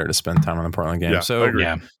think it's better to spend time on the Portland game. Yeah, so I agree.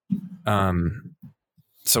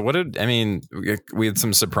 So we had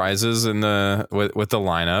some surprises with the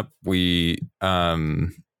lineup. We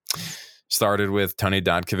started with Tony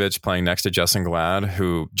Dotkovich playing next to Justin Glad,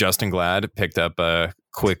 who Justin Glad picked up a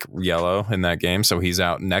quick yellow in that game. So he's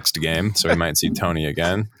out next game. So we might see Tony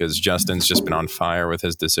again because Justin's just been on fire with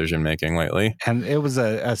his decision making lately. And it was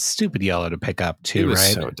a stupid yellow to pick up too, it was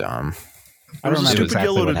right? So dumb. It was a stupid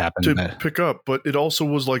yellow to pick up, but it also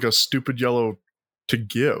was like a stupid yellow to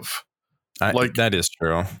give. That is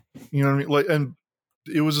true. You know what I mean? And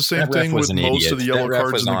it was the same thing with most of the yellow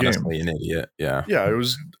cards in the game. An idiot, yeah. Yeah, it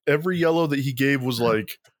was every yellow that he gave was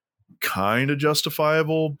like kind of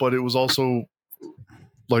justifiable, but it was also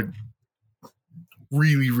like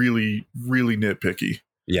really, really, really nitpicky.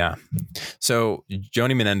 Yeah. So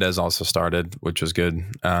Joni Menendez also started, which was good.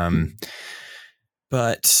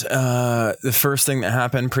 But the first thing that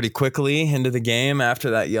happened pretty quickly into the game after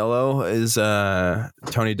that yellow is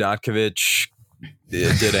Tony Dotkovich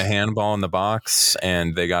did a handball in the box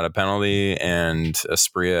and they got a penalty, and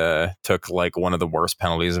Asprilla took like one of the worst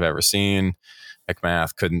penalties I've ever seen.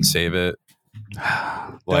 McMath couldn't save it.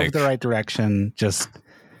 Like the right direction, just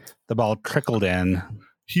the ball trickled in.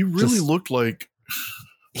 He really looked like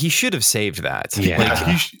he should have saved that. Yeah.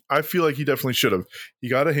 Like I feel like he definitely should have. He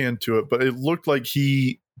got a hand to it, but it looked like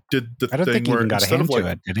he did the thing where think he even got a hand to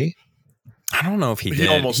it, did he? I don't know if he did. He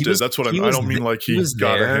almost did. That's what I don't mean like he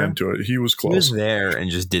got a hand to it. He was close. He was there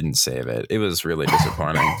and just didn't save it. It was really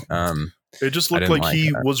disappointing. It just looked like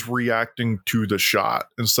he was reacting to the shot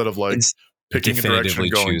instead of like picking a direction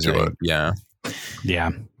and going to it.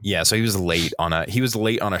 Yeah. So he was late on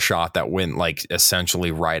a shot that went like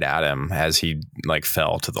essentially right at him as he like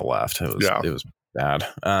fell to the left. It was bad.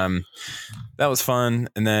 That was fun.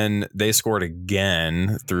 And then they scored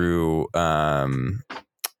again through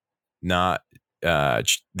not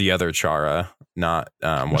the other Chara, not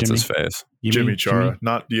what's his face? Jimmy Chara,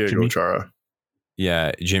 not Diego Chara.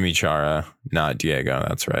 Yeah, Jimmy Chara, not Diego.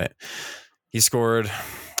 That's right. He scored,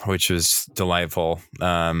 which was delightful.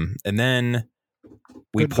 And then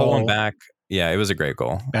we pull him back. Yeah, it was a great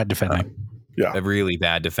goal. Bad defending. A really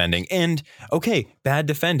bad defending. And bad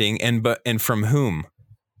defending. And from whom?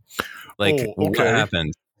 Like, what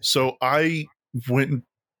happened? So I went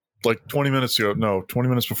like 20 minutes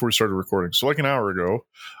before we started recording. So like an hour ago,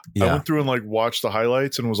 I went through and like watched the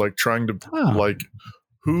highlights and was like trying to like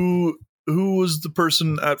who was the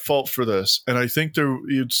person at fault for this? And I think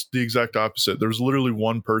it's the exact opposite. There was literally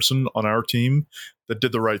one person on our team that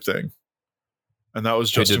did the right thing. And that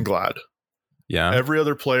was Justin Glad. Yeah. Every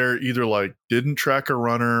other player either like didn't track a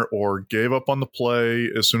runner or gave up on the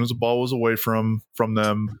play as soon as the ball was away from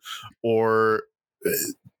them, or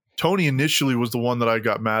Tony initially was the one that I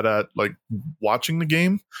got mad at, like watching the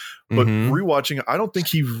game, but rewatching, I don't think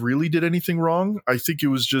he really did anything wrong. I think it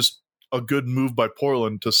was just a good move by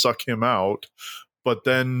Portland to suck him out, but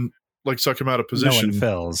then like suck him out of position. No one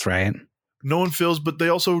fills, right? No one fills, but they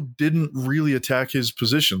also didn't really attack his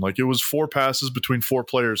position. Like it was 4 passes between 4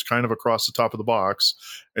 players kind of across the top of the box,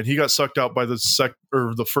 and he got sucked out by the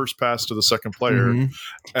first pass to the second player.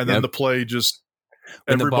 And then the play just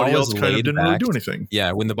everybody else kind of didn't really do anything.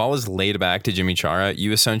 Yeah, when the ball is laid back to Jimmy Chara,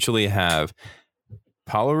 you essentially have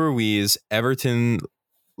Paulo Ruiz, Everton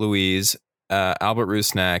Luiz, Albert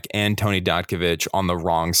Rusnak, and Tony Datkovic on the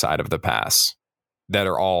wrong side of the pass that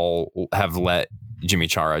are all have let Jimmy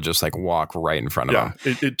Chara just like walk right in front of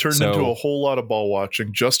him. It turned into a whole lot of ball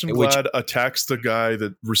watching. Justin Glad attacks the guy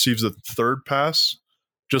that receives the third pass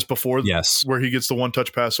just before where he gets the one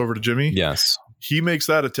touch pass over to Jimmy. Yes. He makes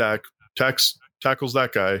that attack, tackles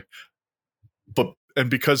that guy. And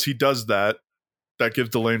because he does that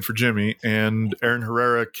gives the lane for Jimmy, and Aaron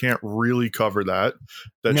Herrera can't really cover that.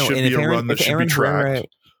 That should be a run that should be tracked.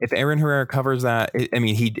 If Aaron Herrera covers that, I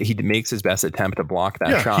mean, he makes his best attempt to block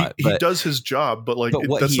that shot. He does his job, but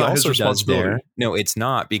that's not his responsibility. No, it's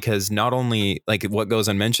not, because not only like what goes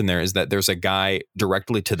unmentioned there is that there's a guy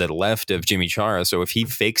directly to the left of Jimmy Chara. So if he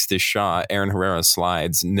fakes this shot, Aaron Herrera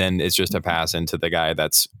slides, and then it's just a pass into the guy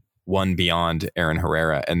that's one beyond Aaron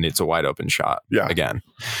Herrera, and it's a wide open shot again.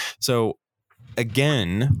 So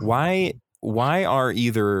again, why are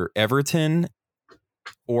either Everton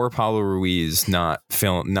or Paulo Ruiz not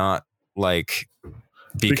like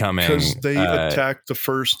becoming, because they attack the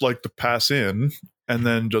first, like the pass in, and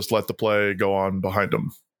then just let the play go on behind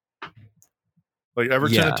them. Like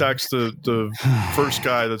Everton attacks the first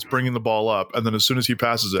guy that's bringing the ball up, and then as soon as he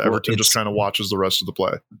passes it, Everton just kind of watches the rest of the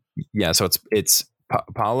play. Yeah, so it's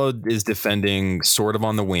Paulo is defending sort of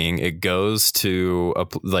on the wing. It goes to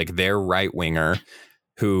like their right winger,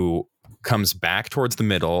 who comes back towards the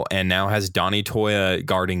middle and now has Donny Toya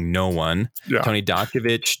guarding no one. Yeah. Tony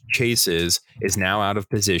Datkovic chases, is now out of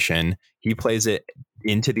position. He plays it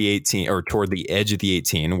into the 18 or toward the edge of the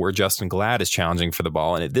 18 where Justin Glad is challenging for the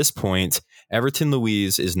ball. And at this point, Everton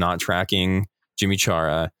Luiz is not tracking Jimmy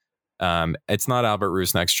Chara. It's not Albert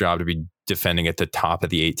Rusnak's job to be defending at the top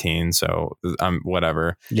of the 18. So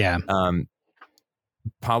whatever. Yeah.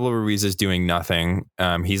 Pablo Ruiz is doing nothing.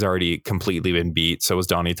 He's already completely been beat. So is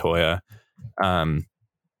Donny Toya. And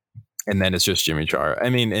then it's just Jimmy Chara. I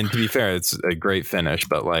mean, and to be fair, it's a great finish,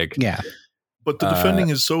 but like, but the defending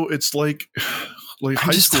is so, it's like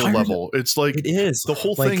high school level. It's like, it is. The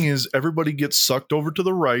whole thing is everybody gets sucked over to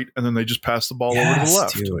the right, and then they just pass the ball over to the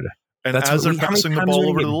left. Dude. And as they're passing the ball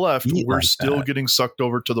over to the left, we're still getting sucked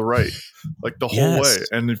over to the right, like the whole way.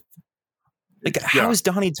 And how is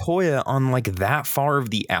Donny Toya on like that far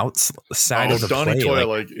of the outside of the Donny play? Toya,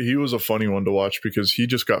 like he was a funny one to watch because he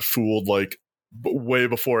just got fooled like way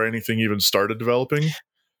before anything even started developing.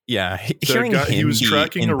 Yeah, he was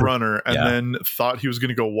tracking a runner and then thought he was going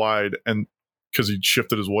to go wide, and because he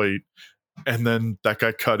shifted his weight, and then that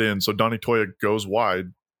guy cut in, so Donny Toya goes wide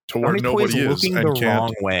to where nobody is looking and the can't.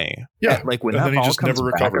 wrong way. Yeah, like when and that then ball he just comes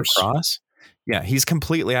never back recovers. Across, he's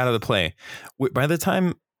completely out of the play. By the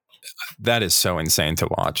time, that is so insane to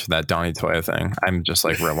watch, that Donny Toya thing. I'm just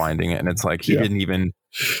like rewinding it, and it's like he didn't even.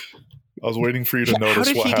 I was waiting for you to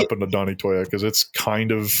notice what happened to Donny Toya, because it's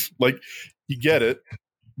kind of like you get it,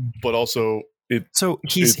 but also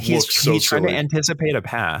he's trying to anticipate a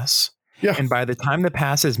pass. Yeah. And by the time the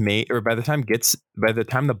pass is made, or by the time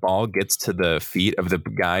the ball gets to the feet of the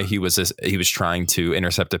guy he was trying to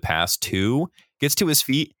intercept a pass to, gets to his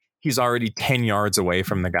feet, he's already 10 yards away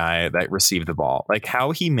from the guy that received the ball. Like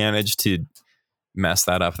how he managed to mess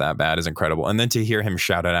that up that bad is incredible. And then to hear him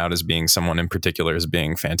shout it out as being someone in particular as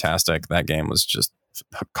being fantastic, that game was just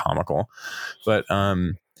comical. But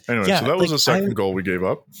anyway, so that was the second goal we gave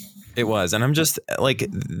up. It was. And I'm just like,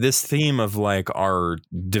 this theme of like our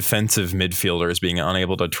defensive midfielders being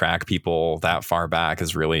unable to track people that far back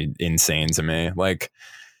is really insane to me. Like,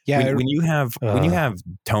 when you have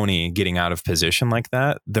Tony getting out of position like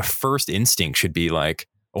that, the first instinct should be like,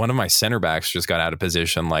 one of my center backs just got out of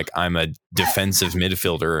position. Like, I'm a defensive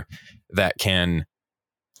midfielder that can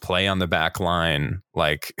play on the back line,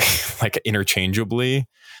 like interchangeably.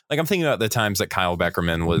 Like, I'm thinking about the times that Kyle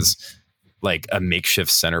Beckerman was like a makeshift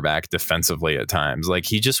center back defensively at times. Like,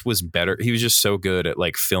 he just was better. He was just so good at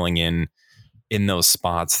like filling in those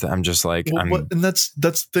spots that I'm just like, and that's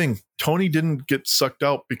the thing. Tony didn't get sucked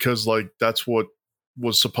out because like that's what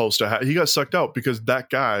was supposed to happen. He got sucked out because that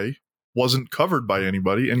guy wasn't covered by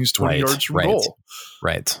anybody, and he's 20 yards from goal.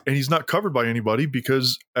 Right. And he's not covered by anybody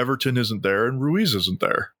because Everton isn't there and Ruiz isn't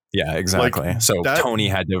there. Yeah, exactly. Like, so Tony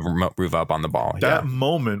had to move up on the ball. That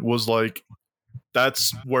moment was like,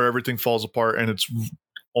 that's where everything falls apart, and it's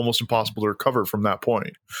almost impossible to recover from that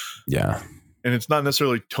point. Yeah. And it's not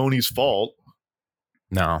necessarily Tony's fault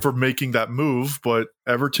for making that move, but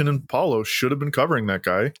Everton and Paulo should have been covering that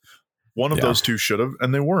guy. One of those two should have,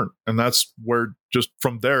 and they weren't. And that's where just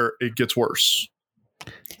from there, it gets worse.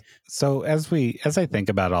 So as I think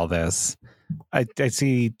about all this, I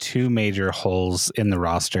see two major holes in the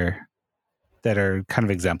roster that are kind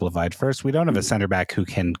of exemplified. First, we don't have a center back who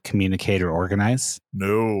can communicate or organize.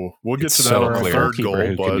 No, we'll get It's to so that on the clear. third Goalkeeper goal,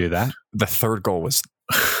 who but can do that. The third goal was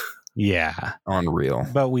Yeah. unreal.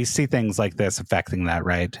 But we see things like this affecting that,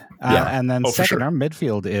 right? Yeah. And then for second, sure. our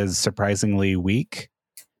midfield is surprisingly weak.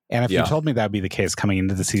 And if you Yeah. told me that would be the case coming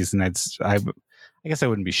into the season, I guess I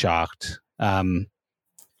wouldn't be shocked.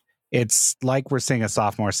 It's like we're seeing a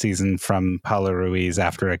sophomore season from Paulo Ruiz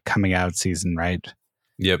after a coming out season, right?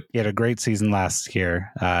 Yep. He had a great season last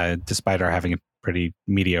year, despite our having a pretty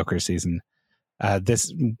mediocre season.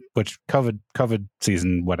 Which COVID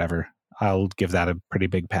season, whatever, I'll give that a pretty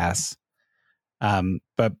big pass.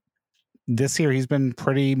 But this year he's been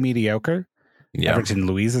pretty mediocre. Yeah. Everton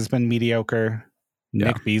Luiz has been mediocre. Yeah.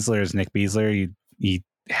 Nick Beasler is Nick Beasler. He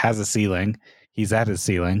has a ceiling. He's at his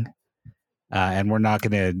ceiling. And we're not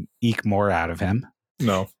going to eke more out of him.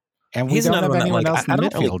 no. And we He's don't another have one that, anyone like, else in I the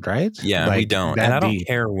don't really- midfield, right? Yeah, we Like, don't, that and I don't deep.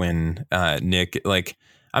 care when Nick. Like,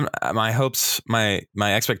 my hopes, my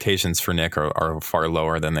expectations for Nick are far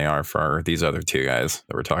lower than they are for these other two guys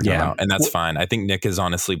that we're talking Yeah. about, and that's fine. I think Nick has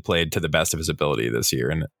honestly played to the best of his ability this year,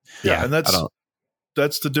 and Yeah, and I don't.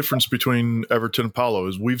 that's the difference between Everton and Paulo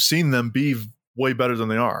is we've seen them be way better than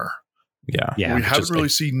they are. Yeah, Yeah. we it's haven't just really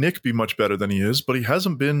like- seen Nick be much better than he is, but he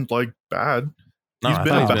hasn't been like bad. No, He's I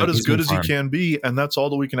been thought about as he's been good as he fine. can be, and that's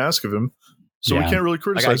all that we can ask of him. So we Yeah. can't really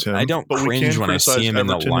criticize him. I don't but we cringe can when I see criticize him in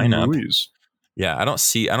the Everton and lineup. Ruiz. Yeah, I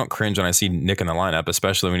don't cringe when I see Nick in the lineup,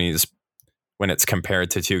 especially when it's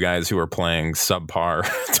compared to two guys who are playing subpar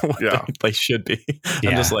to what Yeah. they should be.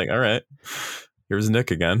 Yeah. I'm just like, all right, here's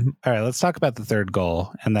Nick again. All right, let's talk about the third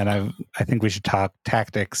goal. And then I think we should talk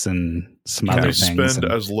tactics and some Can other we things. spend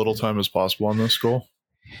as little time as possible on this goal?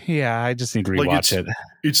 Yeah, I just need to Like, rewatch it.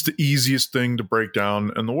 It's the easiest thing to break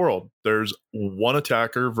down in the world. There's one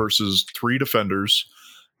attacker versus three defenders,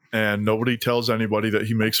 and nobody tells anybody that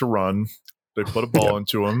he makes a run. They put a ball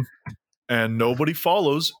into him, and nobody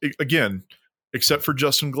follows again, except for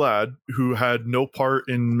Justin Glad, who had no part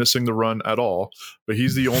in missing the run at all. But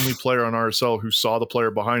he's the only player on RSL who saw the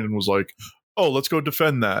player behind and was like, "Oh, let's go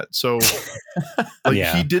defend that." So,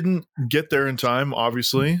 Yeah. he didn't get there in time,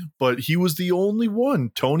 obviously, but he was the only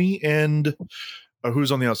one. Tony and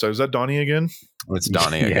who's on the outside? Is that Donnie again? It's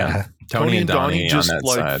Donnie again. Yeah. Tony and Donnie just on that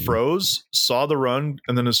like side. froze, saw the run,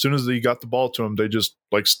 and then as soon as they got the ball to him, they just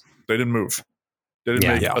like they didn't move. They didn't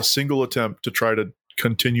Yeah. make Yeah. a single attempt to try to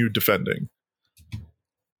continue defending. It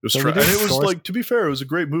was So we and did it was score- like, to be fair, it was a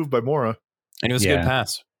great move by Mora. And it was a Yeah. good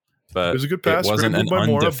pass. But It was a good pass, It wasn't great an move by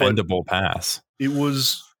Mora, but undefendable pass. it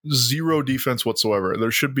was zero defense whatsoever.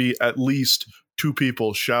 There should be at least two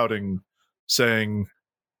people shouting, saying,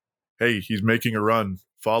 "Hey, he's making a run.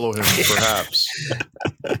 Follow him, perhaps."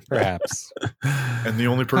 Perhaps. And the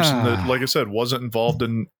only person that, like I said, wasn't involved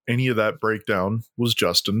in any of that breakdown was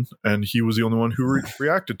Justin, and he was the only one who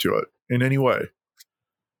reacted to it in any way.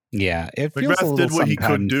 Yeah. It feels a McMath little did what he could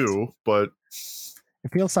sometimes- do, but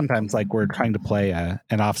It feels sometimes like we're trying to play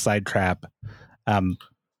an offside trap.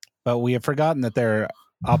 But we have forgotten that there are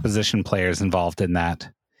opposition players involved in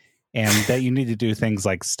that, and that you need to do things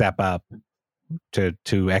like step up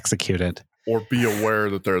to execute it. or be aware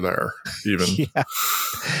that they're there, even. Yeah.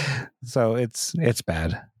 So it's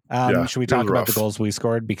bad. Yeah, Should we it talk was about the rough. goals we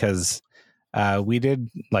scored? Because we did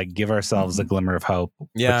like give ourselves a glimmer of hope.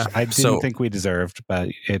 Yeah. Which I didn't so, think we deserved, but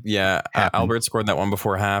it yeah, happened. Albert scored that one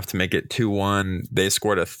before half to make it 2-1. They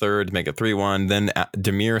scored a third to make it 3-1. Then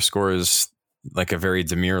Demir scores like a very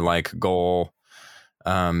Demir-like goal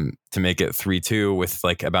to make it 3-2 with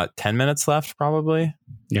like about 10 minutes left, probably.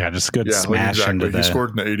 yeah, just a good Yeah, smash exactly. into He the scored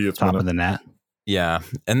in the 80th top of minute. the net. Yeah,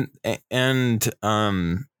 and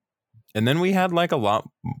then we had like a lot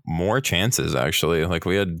more chances actually. Like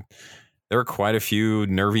there were quite a few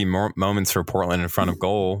nervy moments for Portland in front of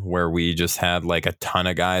goal where we just had like a ton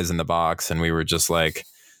of guys in the box and we were just like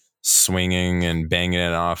swinging and banging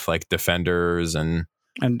it off like defenders and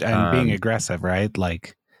being aggressive, right?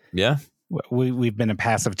 Like yeah, we've been a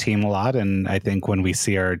passive team a lot, and I think when we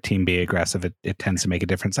see our team be aggressive, it tends to make a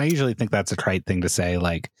difference. I usually think that's a trite thing to say,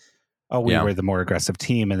 like, oh, we Yeah. were the more aggressive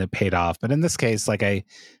team and it paid off. But in this case, like I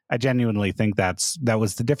genuinely think that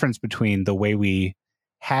was the difference between the way we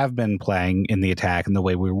have been playing in the attack and the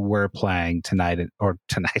way we were playing tonight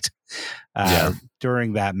Yeah.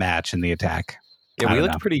 during that match in the attack. I we don't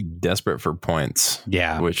looked know. pretty desperate for points,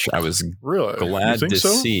 Yeah. which I was Really? glad you think to so?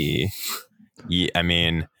 see. Yeah, I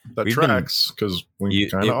mean, That We've been- tracks, because we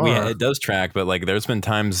kind of it, are. it does track, but like there's been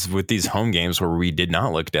times with these home games where we did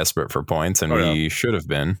not look desperate for points and Oh, yeah. we should have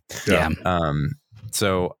been. Yeah.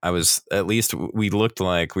 So at least we looked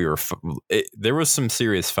like we were. There was some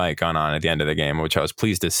serious fight going on at the end of the game, which I was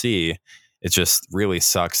pleased to see. It just really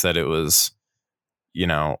sucks that it was, you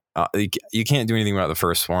can't do anything about the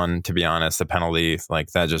first one, to be honest. The penalty, like,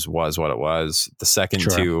 that just was what it was. The second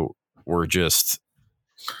two were just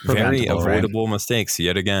very avoidable mistakes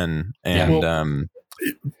yet again. And I'm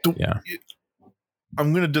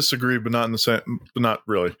going to disagree, but not in the same, but not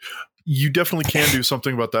really. You definitely can do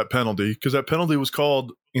something about that penalty, because that penalty was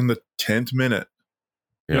called in the 10th minute.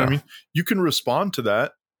 You know what I mean? You can respond to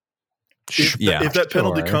that. If that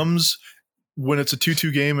penalty comes when it's a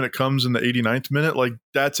 2-2 game and it comes in the 89th minute, like,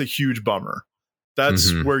 that's a huge bummer.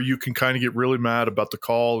 That's where you can kind of get really mad about the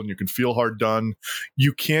call and you can feel hard done.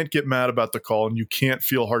 You can't get mad about the call and you can't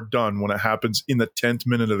feel hard done when it happens in the 10th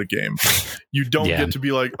minute of the game. You don't get to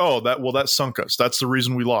be like, oh, that sunk us. That's the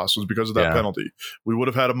reason we lost, was because of that penalty. We would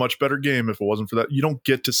have had a much better game if it wasn't for that. You don't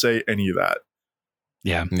get to say any of that.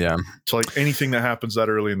 Yeah. To, like, anything that happens that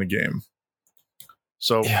early in the game.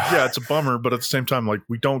 So it's a bummer, but at the same time, like,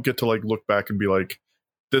 we don't get to, like, look back and be like,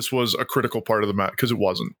 this was a critical part of the match, because it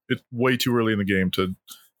wasn't. It's way too early in the game to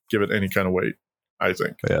give it any kind of weight, I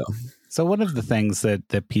think. Yeah. So one of the things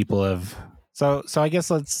that people have, so I guess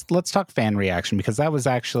let's talk fan reaction, because that was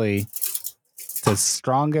actually the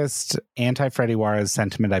strongest anti-Freddy Juarez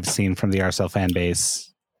sentiment I've seen from the RSL fan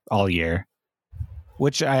base all year.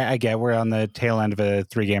 Which I get. We're on the tail end of a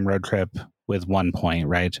 3-game road trip with 1 point,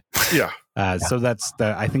 right? Yeah. So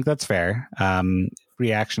I think that's fair.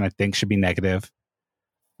 Reaction, I think, should be negative.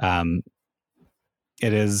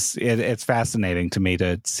 It's fascinating to me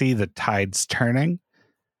to see the tides turning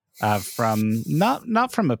from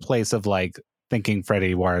not from a place of, like, thinking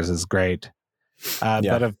Freddy Juarez is great,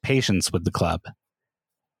 but of patience with the club,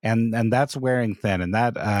 and that's wearing thin, and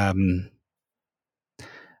that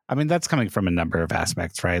I mean, that's coming from a number of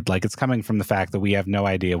aspects, right? Like, it's coming from the fact that we have no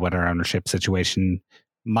idea what our ownership situation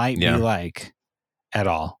might be like at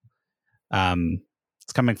all.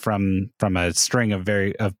 It's coming from a string of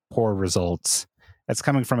poor results. It's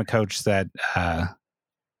coming from a coach that, I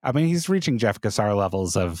mean, he's reaching Jeff Cassar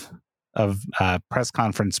levels of press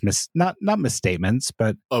conference not misstatements,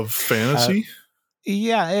 but of fantasy.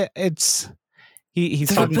 It's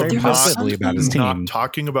he's talking very positively about his team, not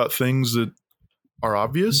talking about things that are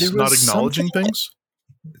obvious, not acknowledging things.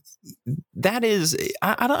 That is,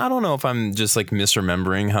 I don't know if I'm just, like,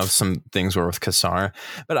 misremembering how some things were with Cassar,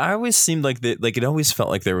 but I always seemed like that, like, it always felt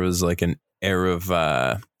like there was, like, an air of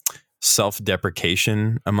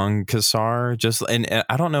self-deprecation among Cassar. And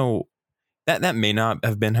I don't know, that may not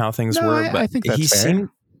have been how things were, but I think that's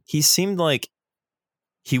fair. He seemed like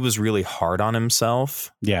he was really hard on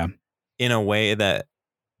himself. Yeah, in a way that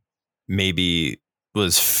maybe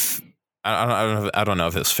was. I don't know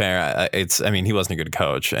if it's fair. I mean, he wasn't a good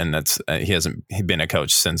coach, and he hasn't been a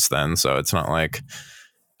coach since then. So it's not like,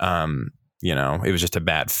 it was just a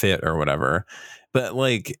bad fit or whatever. But,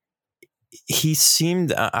 like, he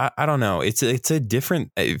seemed, I don't know. It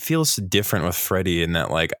feels different with Freddie in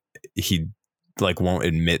that, like, he, like, won't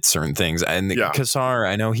admit certain things. And Cassar,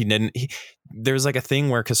 I know there's, like, a thing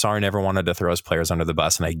where Cassar never wanted to throw his players under the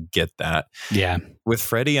bus, and I get that. Yeah. With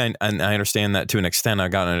Freddie, I understand that to an extent. I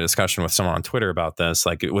got in a discussion with someone on Twitter about this.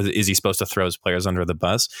 Like, is he supposed to throw his players under the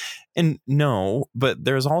bus? And no, but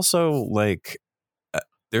there's also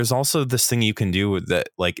this thing you can do with that,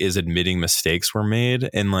 like, is admitting mistakes were made,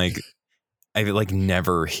 and, like, I, like,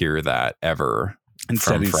 never hear that ever.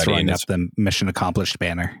 Instead, he's throwing up the mission accomplished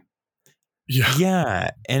banner. Yeah,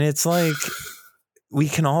 and it's like, we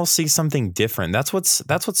can all see something different. That's what's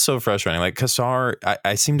so frustrating. Like, Cassar,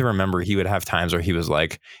 I seem to remember he would have times where he was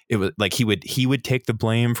like, it was like he would take the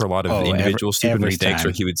blame for a lot of individual stupid mistakes,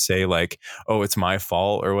 or he would say, like, oh, it's my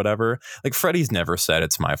fault or whatever. Like, Freddie's never said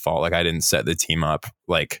it's my fault. Like, I didn't set the team up,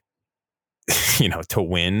 like, to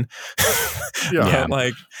win. But,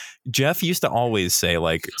 like, Jeff used to always say,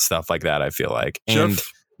 like, stuff like that, I feel like.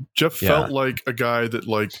 Jeff felt like a guy that,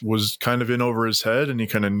 like, was kind of in over his head, and he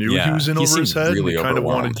kind of knew he was in over his head. Really, and he kind of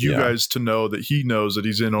wanted you guys to know that he knows that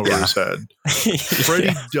he's in over his head.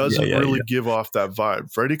 Freddie doesn't really give off that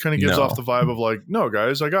vibe. Freddie kind of gives off the vibe of, like, no,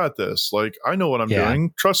 guys, I got this. Like, I know what I'm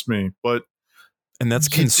doing. Trust me. And that's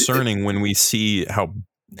concerning when we see how,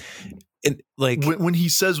 like, when he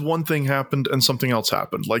says one thing happened and something else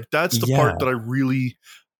happened. Like, that's the part that I really,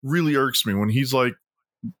 really irks me, when he's like,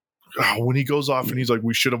 when he goes off and he's like,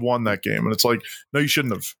 we should have won that game, and it's like, no, you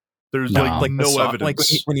shouldn't have. There's no evidence. Like,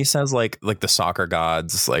 when he says, like the soccer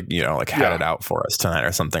gods, like, had it out for us tonight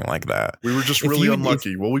or something like that. We were just really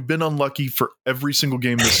unlucky. Well, we've been unlucky for every single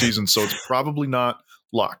game this season, so it's probably not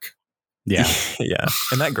luck. Yeah. Yeah.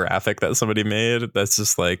 And that graphic that somebody made, that's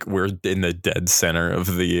just like we're in the dead center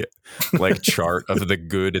of the like chart of the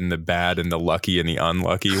good and the bad and the lucky and the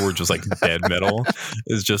unlucky. We're just like dead middle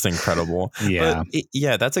is just incredible. Yeah. But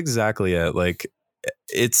yeah, that's exactly it. Like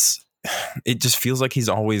it just feels like he's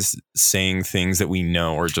always saying things that we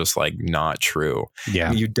know are just like not true.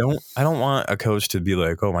 Yeah. I don't want a coach to be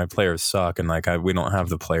like, oh, my players suck. And like, we don't have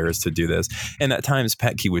the players to do this. And at times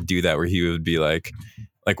Petke would do that where he would be like,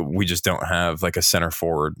 we just don't have like a center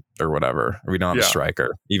forward or whatever. We don't have a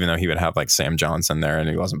striker, even though he would have like Sam Johnson there and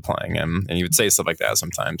he wasn't playing him. And he would say stuff like that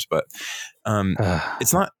sometimes, but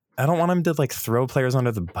it's not, I don't want him to like throw players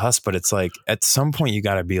under the bus, but it's like at some point you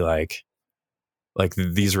got to be like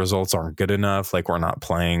these results aren't good enough. Like we're not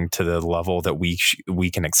playing to the level that we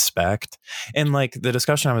can expect. And like the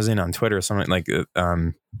discussion I was in on Twitter, something like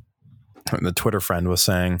the Twitter friend was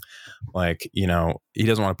saying, like, you know, he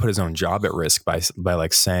doesn't want to put his own job at risk by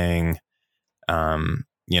like saying, that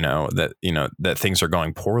things are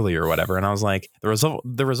going poorly or whatever. And I was like,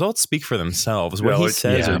 the results speak for themselves. What he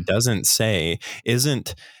says or doesn't say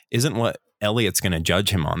isn't what Elliott's going to judge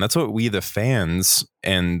him on. That's what we, the fans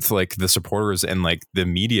and like the supporters and like the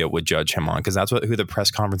media would judge him on, because that's who the press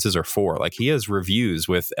conferences are for. Like he has reviews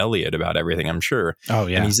with Elliott about everything, I'm sure. Oh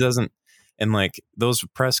yeah. And he doesn't. And like those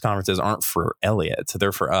press conferences aren't for Elliott,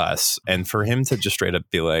 they're for us. And for him to just straight up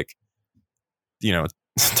be like, you know,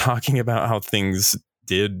 talking about how things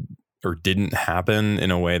did or didn't happen in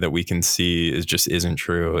a way that we can see is just isn't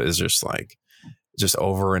true, is just like just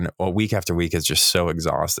over and week after week is just so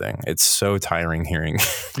exhausting. It's so tiring hearing.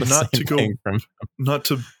 Not to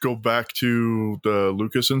go back to the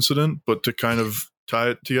Lucas incident, but to kind of tie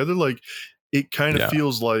it together, like it kind of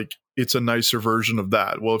feels like it's a nicer version of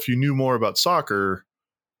that. Well, if you knew more about soccer,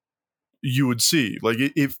 you would see, like,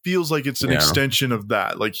 it feels like it's an extension of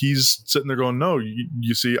that. Like he's sitting there going, no,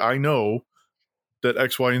 you see, I know that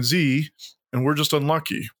X, Y, and Z, and we're just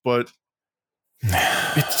unlucky, but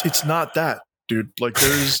it's not that, dude. Like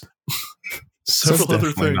there's several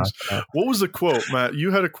other things. What was the quote, Matt?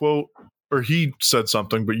 You had a quote, or he said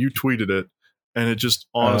something, but you tweeted it. And it just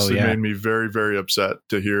honestly made me very, very upset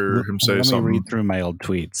to hear him say something. Let me read through my old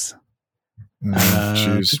tweets.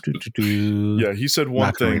 Yeah, he said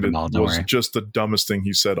one thing that was just the dumbest thing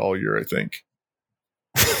he said all year, I think.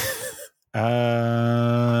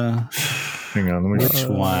 Hang on, let me which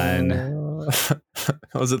one?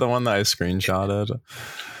 Was it the one that I screenshotted?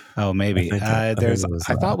 Oh, maybe. I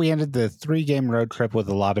thought we ended the 3-game road trip with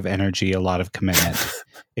a lot of energy, a lot of commitment.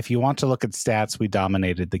 If you want to look at stats, we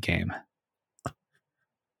dominated the game.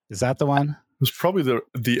 Is that the one? It was probably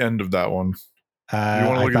the end of that one. You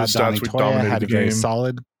want to look at the stats? We dominated the game. Very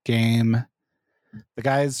solid game. The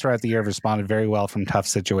guys throughout the year have responded very well from tough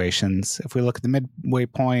situations. If we look at the midway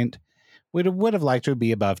point, we would have liked to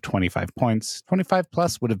be above 25 points. 25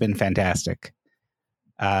 plus would have been fantastic.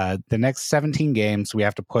 The next 17 games, we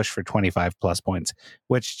have to push for 25 plus points,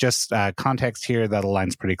 which just context here, that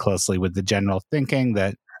aligns pretty closely with the general thinking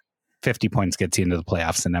that 50 points gets you into the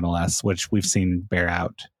playoffs in MLS, which we've seen bear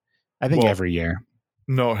out, I think, every year.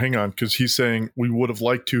 No, hang on, because he's saying we would have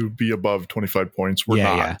liked to be above 25 points. We're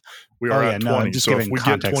not. Yeah. We are at 20. No, just so if we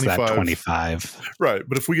get 25. Right.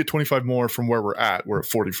 But if we get 25 more from where we're at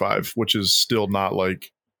 45, which is still not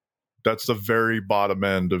like, that's the very bottom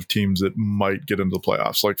end of teams that might get into the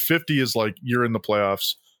playoffs. Like 50 is like you're in the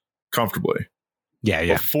playoffs comfortably. Yeah.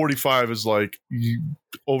 But 45 is like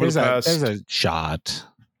over the past. There's a shot.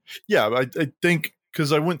 Yeah, I think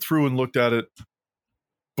because I went through and looked at it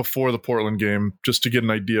before the Portland game just to get an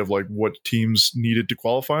idea of like what teams needed to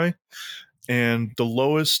qualify. And the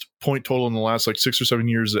lowest point total in the last like 6 or 7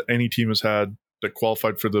 years that any team has had that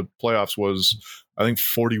qualified for the playoffs was, I think,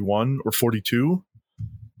 41 or 42.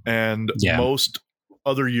 And most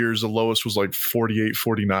other years, the lowest was like 48,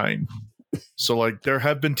 49. So like there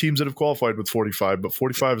have been teams that have qualified with 45, but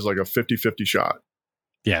 45 is like a 50-50 shot.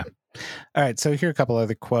 Yeah. All right. So here are a couple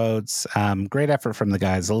other quotes. Great effort from the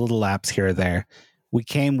guys. A little lapse here or there. We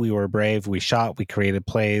came, we were brave, we shot, we created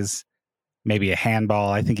plays, maybe a handball.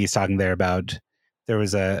 I think he's talking there about there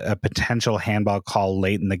was a potential handball call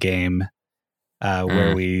late in the game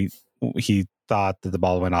where he thought that the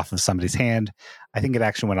ball went off of somebody's hand. I think it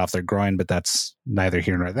actually went off their groin, but that's neither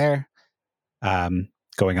here nor there.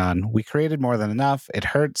 Going on. We created more than enough. It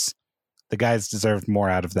hurts. The guys deserved more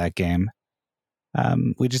out of that game.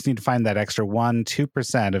 We just need to find that extra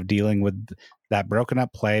 1-2% of dealing with that broken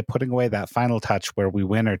up play, putting away that final touch where we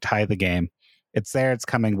win or tie the game. It's there, it's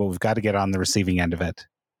coming, but we've got to get on the receiving end of it.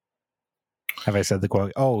 Have I said the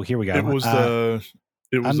quote? Oh, here we go. It was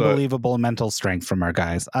unbelievable mental strength from our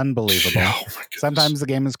guys. Unbelievable. Oh, sometimes the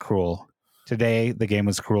game is cruel. Today, the game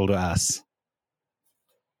was cruel to us.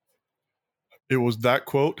 It was that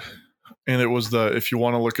quote, and it was the, if you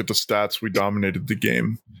want to look at the stats, we dominated the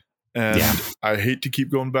game. And Yeah. I hate to keep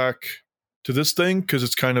going back to this thing because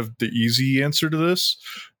it's kind of the easy answer to this,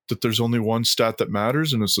 that there's only one stat that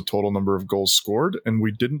matters, and it's the total number of goals scored, and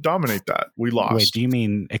we didn't dominate that. We lost. Wait, do you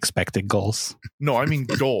mean expected goals? No, I mean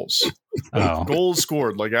goals. Oh. Goals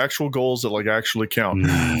scored, like actual goals that like actually count.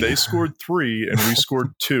 They scored 3 and we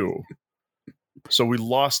scored 2. So we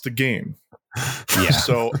lost the game. Yeah.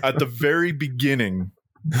 So at the very beginning,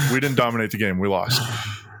 we didn't dominate the game. We lost.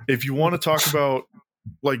 If you want to talk about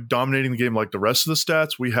like dominating the game, like the rest of the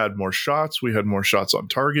stats, we had more shots. We had more shots on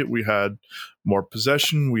target. We had more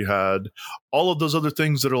possession. We had all of those other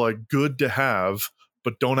things that are like good to have,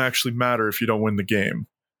 but don't actually matter if you don't win the game.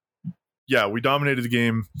 Yeah, we dominated the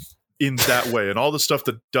game in that way. And all the stuff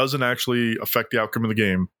that doesn't actually affect the outcome of the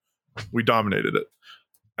game, we dominated it.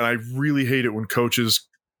 And I really hate it when coaches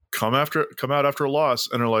come out after a loss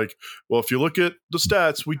and are like, well, if you look at the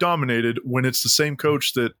stats, we dominated, when it's the same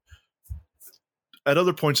coach that at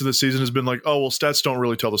other points of the season has been like, oh, well, stats don't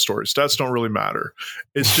really tell the story. Stats don't really matter.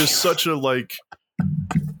 It's just such a like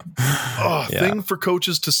thing for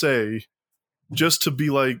coaches to say, just to be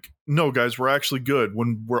like, no, guys, we're actually good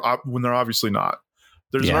when they're obviously not.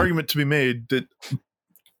 There's an argument to be made that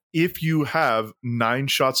if you have 9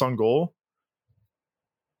 shots on goal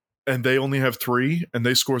and they only have 3 and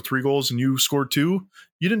they score 3 goals and you scored 2,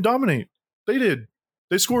 you didn't dominate. They did.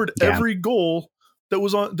 They scored every goal that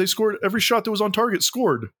was on. They scored every shot that was on target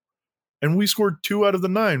scored. And we scored 2 out of the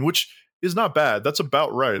 9, which is not bad. That's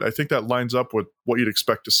about right. I think that lines up with what you'd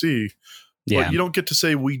expect to see. Yeah. But you don't get to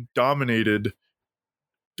say we dominated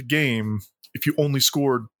the game if you only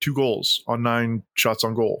scored 2 goals on 9 shots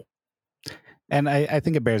on goal. And I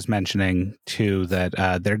think it bears mentioning, too,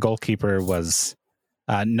 that their goalkeeper was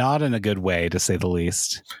not in a good way, to say the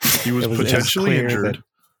least. He was potentially injured.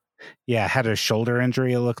 Had a shoulder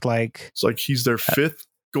injury, it looked like. It's like he's their 5th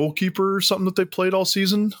goalkeeper or something that they played all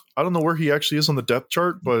season. I don't know where he actually is on the depth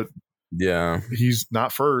chart, but he's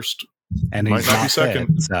not first. And he he's might not not be second.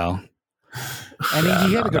 Fit, so. And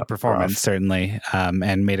he had a good performance, certainly,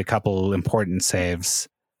 and made a couple important saves.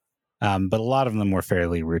 But a lot of them were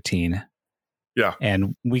fairly routine. Yeah.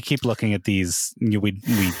 And we keep looking at these. We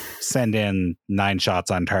send in 9 shots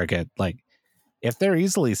on target. Like, if they're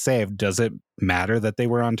easily saved, does it matter that they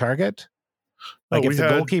were on target? Like, if the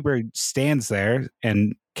goalkeeper stands there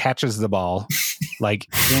and catches the ball, like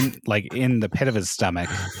in the pit of his stomach,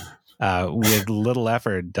 with little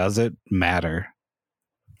effort, does it matter?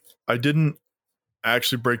 I didn't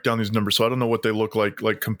actually break down these numbers, so I don't know what they look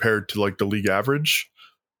like compared to like the league average.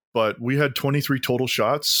 But we had 23 total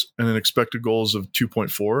shots and an expected goals of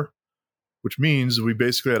 2.4, which means we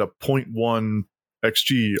basically had a 0.1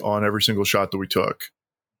 XG on every single shot that we took.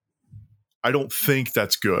 I don't think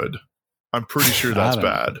that's good. I'm pretty sure that's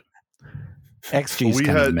bad. XG. We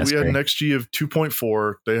had an XG of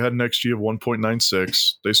 2.4. They had an XG of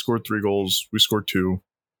 1.96. They scored 3 goals. We scored 2.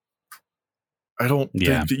 I don't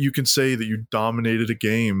think that you can say that you dominated a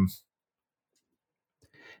game.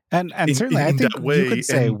 And certainly, I think you could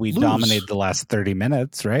say we dominated the last 30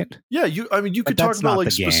 minutes, right? Yeah, you could talk about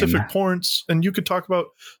like specific points, and you could talk about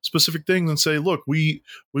specific things and say, look, we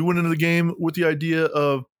went into the game with the idea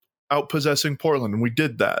of outpossessing Portland, and we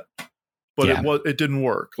did that, but it didn't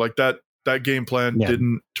work. Like that game plan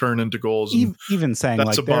didn't turn into goals. Even saying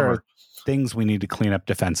like there are things we need to clean up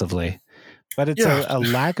defensively, but it's a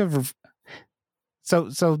lack of.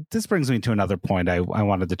 So this brings me to another point I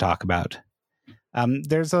wanted to talk about.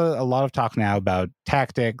 There's a lot of talk now about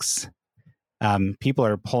tactics. People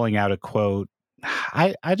are pulling out a quote.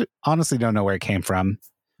 I honestly don't know where it came from,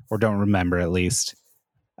 or don't remember at least,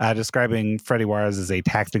 describing Freddie Juarez as a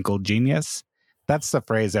tactical genius. That's the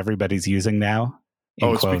phrase everybody's using now.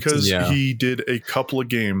 It's because he did a couple of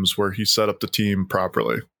games where he set up the team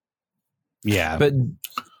properly. Yeah. But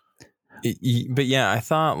yeah, I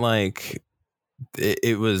thought like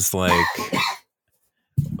it was like...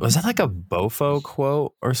 Was that like a Bofo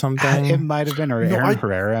quote or something? It might have been, or Aaron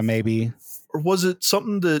Herrera, maybe. Or was it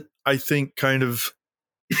something that I think kind of,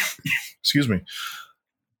 excuse me,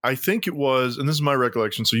 I think it was, and this is my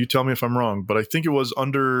recollection, so you tell me if I'm wrong, but I think it was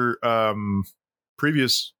under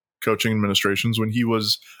previous coaching administrations when he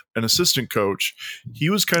was an assistant coach. He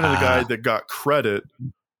was kind of the guy that got credit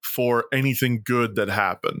for anything good that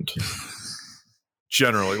happened.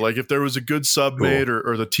 Generally, like if there was a good sub made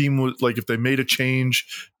or the team was like, if they made a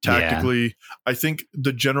change tactically, I think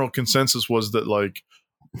the general consensus was that like,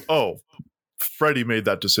 oh, Freddie made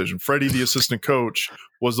that decision. Freddie, the assistant coach,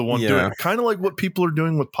 was the one doing it. Kind of like what people are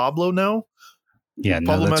doing with Pablo now. Yeah,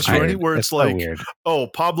 no, Pablo that's Mastroeni, weird. where it's so like, weird. oh,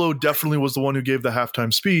 Pablo definitely was the one who gave the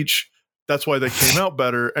halftime speech. That's why they came out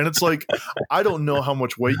better. And it's like, I don't know how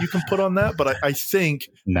much weight you can put on that, but I think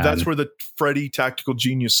that's where the Freddie tactical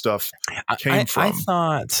genius stuff came from. I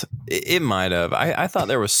thought it might have. I thought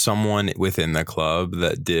there was someone within the club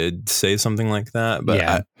that did say something like that, but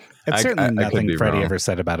yeah. It's certainly nothing Freddie wrong. ever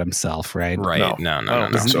said about himself, right? Right. No.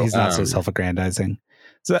 He's not so self-aggrandizing.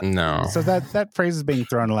 So that phrase is being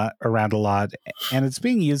thrown around a lot, and it's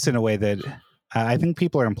being used in a way that I think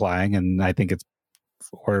people are implying, and I think it's,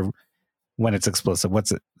 or when it's explicit,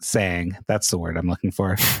 what's it saying? That's the word I'm looking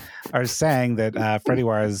for. Are saying that Freddie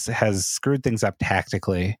Juarez has screwed things up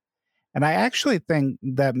tactically. And I actually think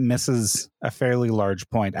that misses a fairly large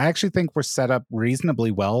point. I actually think we're set up reasonably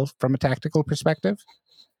well from a tactical perspective.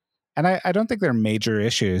 And I don't think there are major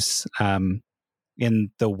issues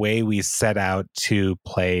in the way we set out to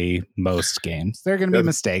play most games. There are going to be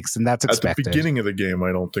mistakes, and that's expected. At the beginning of the game,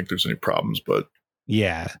 I don't think there's any problems, but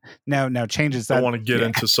yeah. Now changes that. I don't want to get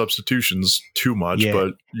into substitutions too much,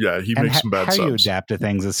 but yeah, he makes some bad subs. How you adapt to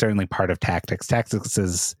things is certainly part of tactics. Tactics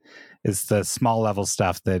is the small level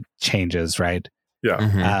stuff that changes, right? Yeah.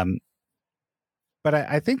 Mm-hmm. But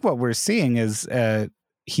I think what we're seeing is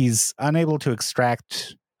he's unable to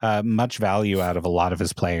extract much value out of a lot of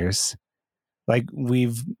his players. Like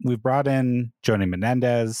we've brought in Joni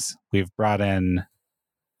Menendez, we've brought in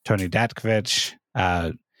Tony Datkovic.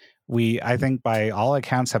 I think by all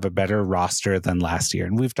accounts have a better roster than last year,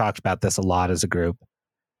 and we've talked about this a lot as a group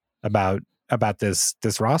about this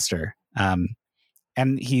roster.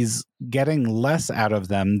 And he's getting less out of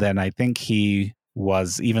them than I think he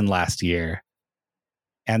was even last year.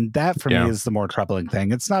 And that for me is the more troubling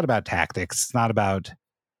thing. It's not about tactics. It's not about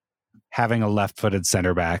having a left-footed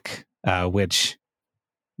center back, which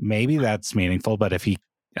maybe that's meaningful, but if he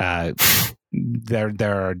there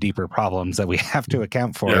are deeper problems that we have to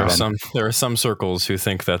account for. Yeah, there are some circles who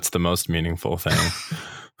think that's the most meaningful thing.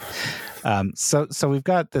 So we've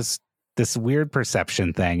got this weird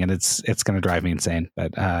perception thing, and it's going to drive me insane.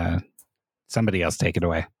 But somebody else take it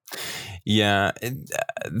away. Yeah,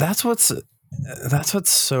 that's what's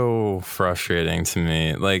so frustrating to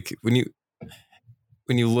me. Like when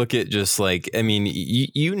you look at just like, I mean,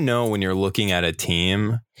 you know, when you're looking at a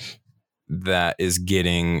team that is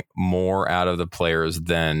getting more out of the players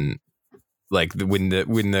than like when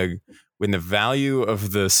the value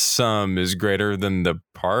of the sum is greater than the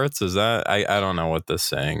parts. Is that I don't know what this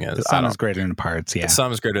saying is. The sum is greater than the parts. Yeah, the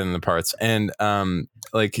sum is greater than the parts. And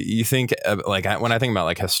like you think like when I think about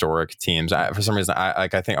like historic teams, for some reason I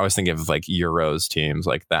always think of like Euros teams,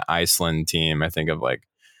 like the Iceland team. I think of like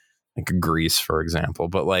Greece, for example.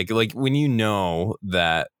 But like when you know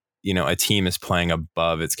that, you know, a team is playing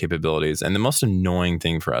above its capabilities, and the most annoying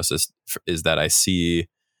thing for us is that I see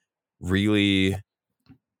really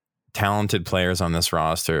talented players on this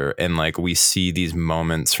roster, and like we see these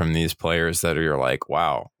moments from these players that are like,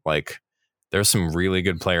 wow, like there's some really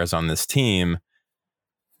good players on this team.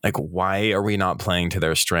 Like, why are we not playing to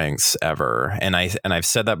their strengths ever? And I've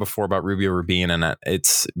said that before about Rubio Rubin, and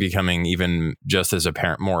it's becoming even just as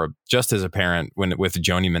apparent when with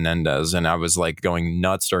Joni Menendez. And I was like going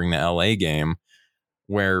nuts during the LA game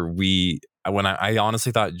where I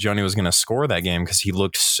honestly thought Joni was going to score that game because he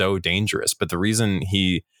looked so dangerous. But the reason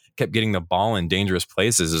he kept getting the ball in dangerous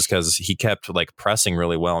places is because he kept like pressing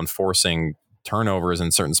really well and forcing turnovers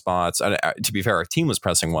in certain spots. To be fair, our team was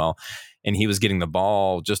pressing well, and he was getting the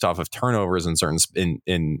ball just off of turnovers in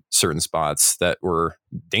certain spots that were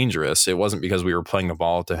dangerous. It wasn't because we were playing the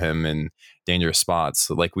ball to him in dangerous spots.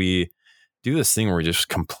 So like we do this thing where we just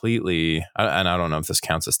completely, and I don't know if this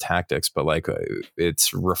counts as tactics, but like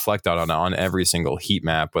it's reflected on every single heat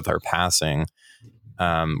map with our passing,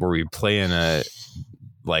 where we play in a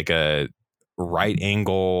right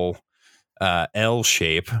angle L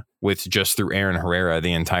shape with just through Aaron Herrera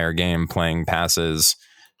the entire game playing passes.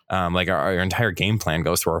 Like our entire game plan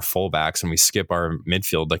goes through our fullbacks, and we skip our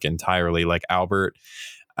midfield like entirely. Like Albert,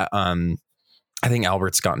 I think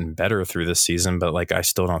Albert's gotten better through this season, but like I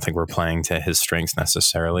still don't think we're playing to his strengths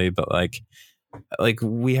necessarily. But like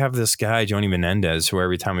we have this guy Joni Menendez, who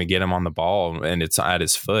every time we get him on the ball and it's at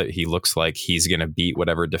his foot, he looks like he's gonna beat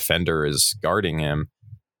whatever defender is guarding him,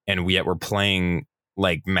 and yet we're playing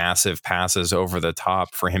like massive passes over the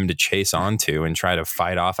top for him to chase onto and try to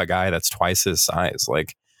fight off a guy that's twice his size.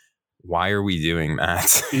 Like, why are we doing that?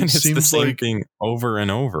 It's the same thing over and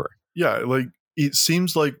over. Yeah, like it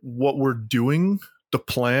seems like what we're doing, the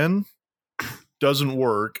plan doesn't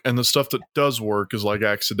work, and the stuff that does work is like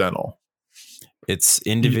accidental. It's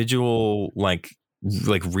individual, like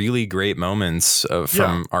really great moments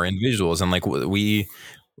from our individuals, and like we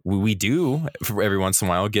we do every once in a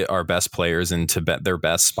while get our best players into their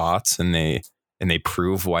best spots, and they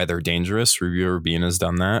prove why they're dangerous. Rubio Rubin has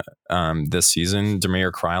done that this season.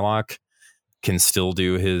 Damir Kreilach can still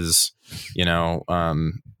do his,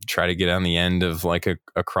 try to get on the end of like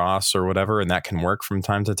a cross or whatever, and that can work from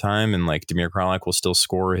time to time. And like Damir Kreilach will still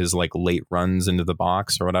score his like late runs into the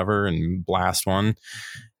box or whatever and blast one.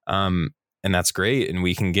 And that's great. And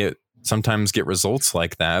we can sometimes get results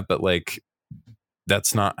like that, but like,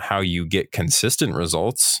 that's not how you get consistent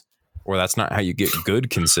results, or that's not how you get good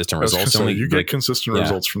consistent results. You get consistent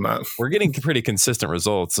results from that. We're getting pretty consistent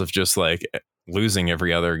results of just like losing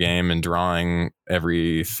every other game and drawing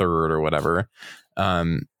every third or whatever.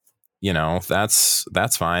 That's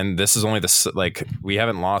fine. This is only we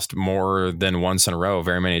haven't lost more than once in a row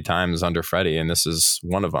very many times under Freddie, and this is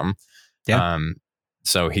one of them. Yeah.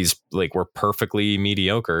 So he's like, we're perfectly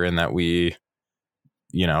mediocre in that we,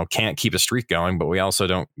 can't keep a streak going, but we also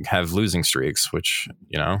don't have losing streaks, which,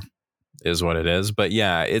 is what it is. But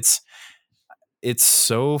yeah, it's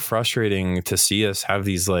so frustrating to see us have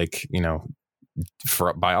these like,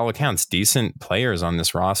 by all accounts, decent players on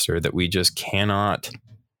this roster that we just cannot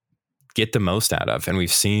get the most out of. And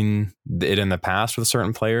we've seen it in the past with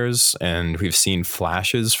certain players, and we've seen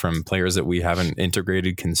flashes from players that we haven't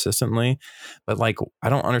integrated consistently. But like, I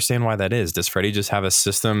don't understand why that is. Does Freddie just have a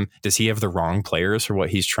system? Does he have the wrong players for what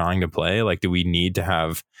he's trying to play? Like, do we need to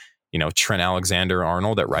have, Trent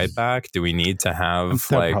Alexander-Arnold at right back? Do we need to have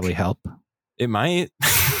that'd probably help? It might,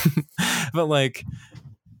 but like,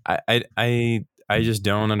 I just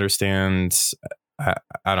don't understand.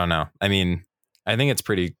 I don't know. I mean, I think it's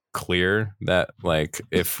pretty clear that like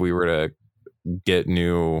if we were to get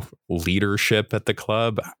new leadership at the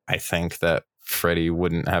club, I think that Freddie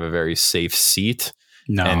wouldn't have a very safe seat.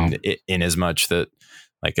 No. And in as much that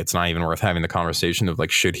like it's not even worth having the conversation of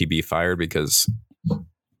like, should he be fired, because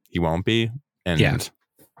he won't be. And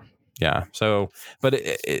yeah. So, but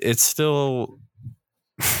it's still,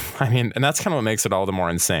 I mean, and that's kind of what makes it all the more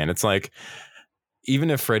insane. It's like,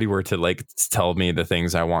 even if Freddie were to like tell me the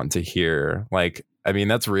things I want to hear, like, I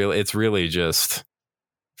mean, it's really just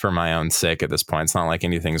for my own sake at this point. It's not like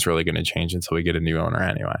anything's really going to change until we get a new owner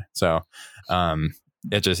anyway. So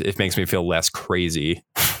it makes me feel less crazy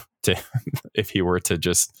if he were to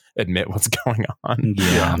just admit what's going on.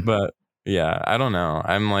 Yeah. But yeah, I don't know.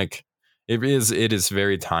 I'm like, it is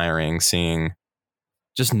very tiring seeing,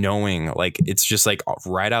 just knowing like it's just like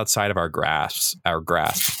right outside of our grasp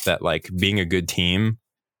that like being a good team,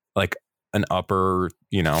 like an upper,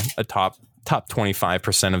 a top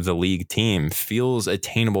 25% of the league team feels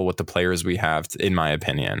attainable with the players we have, in my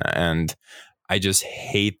opinion. And I just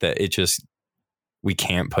hate that we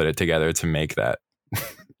can't put it together to make that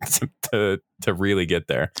to really get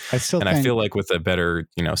there. I feel like with a better,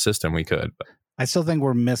 system we could. But I still think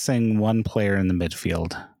we're missing one player in the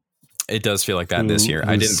midfield. It does feel like that this year.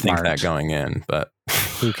 I didn't think that going in, but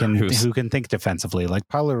who can think defensively? Like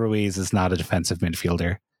Paulo Ruiz is not a defensive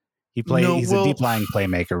midfielder. He's a deep lying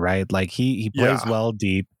playmaker, right? Like he plays well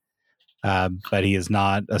deep, but he is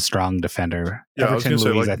not a strong defender. Yeah, Everton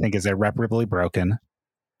Luiz, I think, is irreparably broken,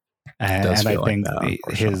 and I think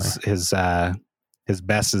his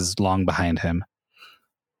best is long behind him.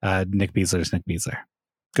 Nick Beasler's Nick Beasler.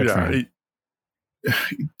 Good for him.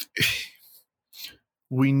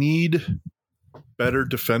 We need better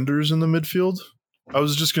defenders in the midfield. I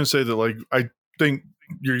was just going to say that, like, I think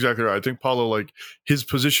you're exactly right. I think Paulo, like, his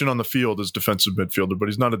position on the field is defensive midfielder, but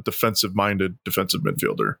he's not a defensive-minded defensive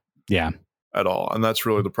midfielder. Yeah. At all. And that's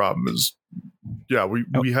really the problem is,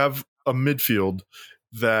 we have a midfield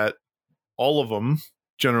that all of them,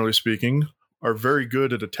 generally speaking, are very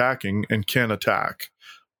good at attacking and can attack.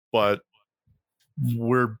 But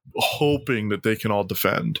we're hoping that they can all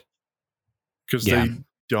defend. Because they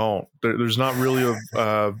don't. There's not really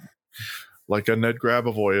like a Ned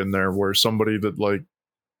Grabavoy in there where somebody that like,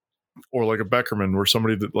 or like a Beckerman where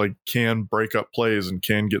somebody that like can break up plays and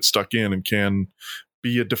can get stuck in and can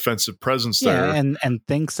be a defensive presence there. And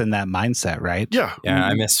thinks in that mindset, right? Yeah. Yeah,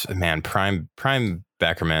 I miss, man, prime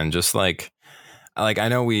Beckerman. Just like I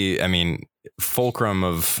know fulcrum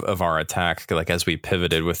of our attack, like as we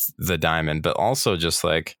pivoted with the diamond, but also just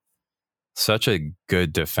like such a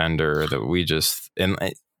good defender that we just,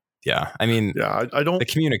 I don't, the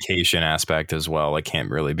communication aspect as well, it can't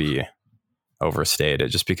really be overstated,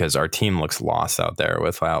 just because our team looks lost out there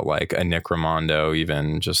without like a Nick Raimondo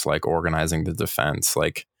even just like organizing the defense.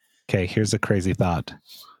 Like, okay, here's a crazy thought.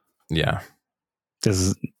 Yeah.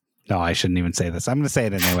 No, I shouldn't even say this. I'm going to say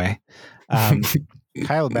it anyway.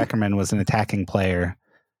 Kyle Beckerman was an attacking player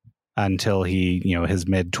until he, his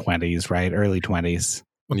mid-20s, right? Early 20s.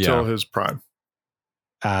 Until his prime.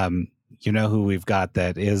 you know who we've got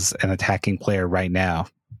that is an attacking player right now?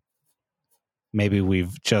 Maybe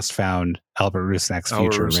we've just found Albert Rusnak's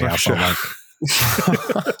future. Real Salt Lake.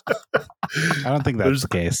 I don't think that's the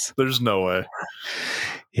case. There's no way.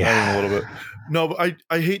 Yeah, a little bit. No, but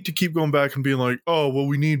I hate to keep going back and being like, oh, well,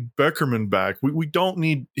 we need Beckerman back. We don't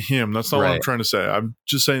need him. That's not what I'm trying to say. I'm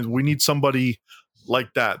just saying we need somebody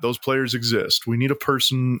like that. Those players exist. We need a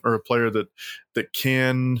person or a player that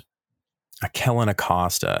can. A Kellen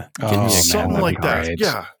Acosta. Something like that. Great.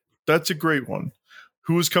 Yeah, that's a great one.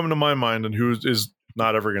 Who was coming to my mind and who is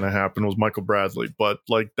not ever going to happen was Michael Bradley. But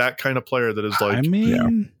like that kind of player that is like, I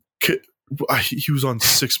mean, he was on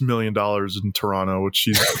 $6 million in Toronto, which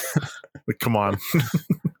he's like, come on.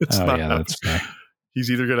 It's not that's fair. He's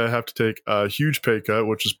either going to have to take a huge pay cut,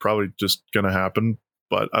 which is probably just going to happen,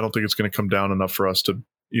 but I don't think it's going to come down enough for us to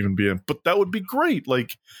even be in. But that would be great.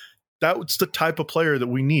 Like that's the type of player that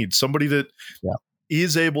we need. Somebody that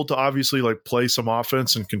is able to obviously like play some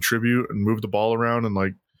offense and contribute and move the ball around and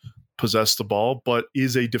like possess the ball, but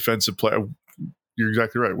is a defensive player. You're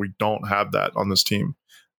exactly right. We don't have that on this team.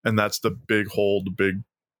 And that's the big hole, the big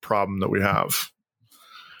problem that we have.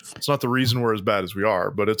 It's not the reason we're as bad as we are,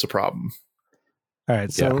 but it's a problem. All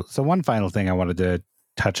right. So one final thing I wanted to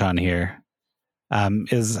touch on here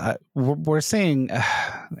is we're seeing,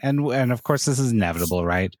 and of course this is inevitable,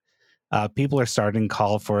 right? People are starting to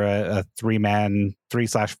call for a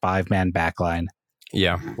 3/5-man backline.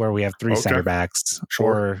 Yeah. Where we have three center backs.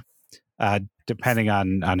 Sure. Or depending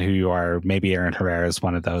on who you are, maybe Aaron Herrera is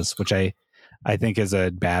one of those, which I think is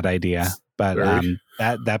a bad idea. But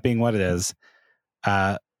that being what it is,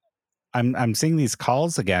 I'm seeing these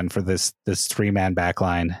calls again for this 3-man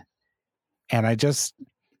backline, and I just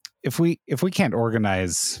if we can't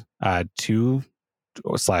organize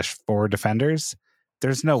 2/4 defenders,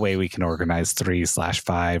 there's no way we can organize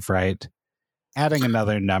 3/5, right? Adding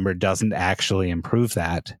another number doesn't actually improve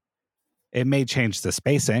that. It may change the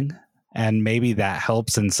spacing, and maybe that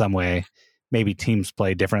helps in some way. Maybe teams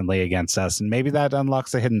play differently against us, and maybe that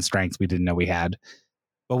unlocks a hidden strength we didn't know we had.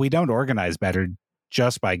 But we don't organize better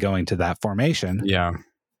just by going to that formation. Yeah.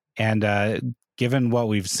 And given what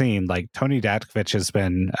we've seen, like Tony Datkovic has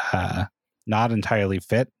been not entirely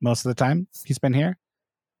fit most of the time he's been here.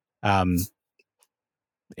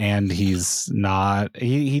 And he's not,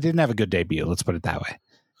 he didn't have a good debut. Let's put it that way.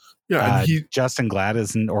 Yeah. Justin Glad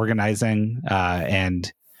isn't organizing.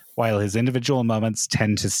 And while his individual moments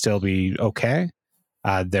tend to still be okay,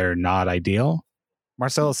 they're not ideal.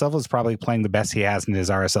 Marcelo Silva is probably playing the best he has in his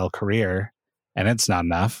RSL career, and it's not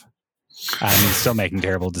enough. He's still making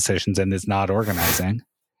terrible decisions and is not organizing.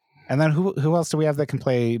 And then who else do we have that can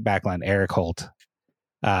play backline? Eric Holt.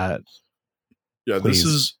 This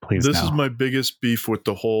is my biggest beef with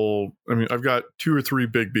the whole. I mean, I've got 2 or 3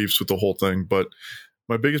 big beefs with the whole thing, but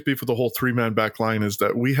my biggest beef with the whole 3-man back line is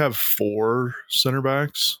that we have 4 center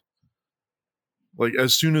backs. Like,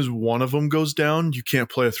 as soon as one of them goes down, you can't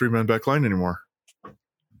play a 3-man back line anymore.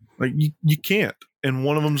 Like, you can't. And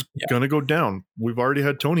one of them's going to go down. We've already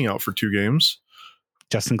had Tony out for 2 games.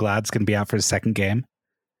 Justin Glad's going to be out for his second game.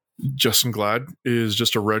 Justin Glad is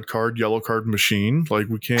just a red card, yellow card machine. Like,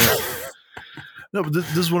 we can't. No, but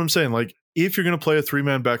this is what I'm saying. Like, if you're going to play a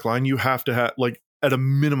 3-man back line, you have to have, like, at a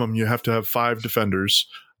minimum, you have to have 5 defenders.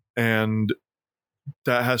 And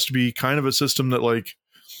that has to be kind of a system that, like,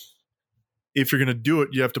 if you're going to do it,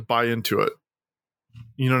 you have to buy into it.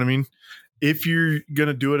 You know what I mean? If you're going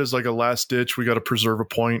to do it as like a last ditch, we got to preserve a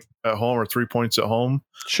point at home or 3 points at home.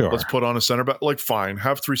 Sure. Let's put on a center back. Like, fine,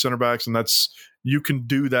 have 3 center backs, and you can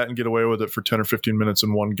do that and get away with it for 10 or 15 minutes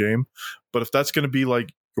in one game. But if that's going to be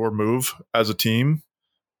like your move as a team,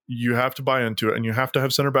 you have to buy into it, and you have to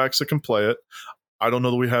have center backs that can play it. I don't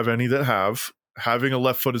know that we have any that have. Having a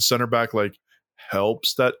left-footed center back like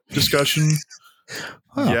helps that discussion.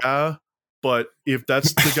 Yeah. But if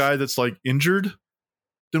that's the guy that's like injured,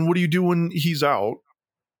 then what do you do when he's out?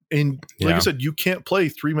 And like I said, you can't play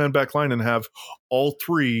 3-man back line and have all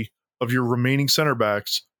 3 of your remaining center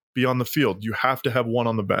backs be on the field. You have to have one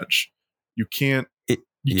on the bench. You can't do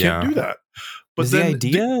that. But is then the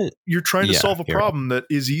idea, you're trying to solve a problem that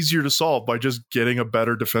is easier to solve by just getting a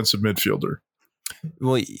better defensive midfielder.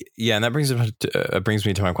 Well, yeah, and that brings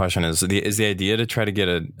me to my question: is the idea to try to get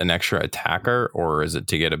an extra attacker, or is it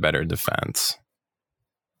to get a better defense?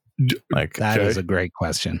 Like, that is a great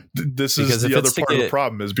question. This is the other part of the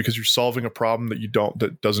problem, is because you're solving a problem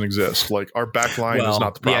that doesn't exist. Like, our back line is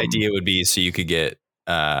not the problem. The idea would be so you could get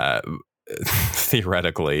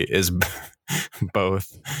theoretically is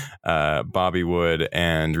both Bobby Wood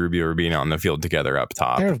and Rubio Urbina on the field together up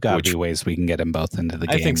top. There have got to be ways we can get them both into the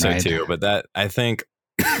game. I think so too, but that I think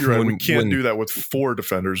You're right. We can't do that with 4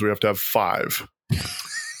 defenders. We have to have 5.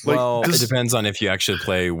 Like, well, it depends on if you actually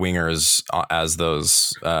play wingers as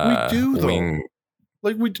those. We do though.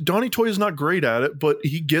 Like Donnie Toy is not great at it, but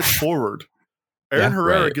he gets forward. Aaron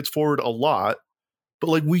Herrera gets forward a lot, but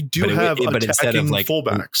like we do have attacking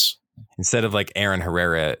fullbacks. Instead of like Aaron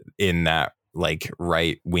Herrera in that like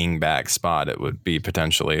right wing back spot, it would be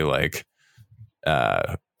potentially like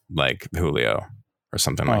Julio or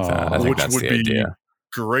something like that. I think that's the idea.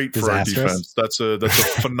 Great for our defense. That's a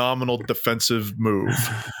phenomenal defensive move.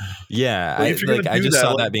 Yeah, I just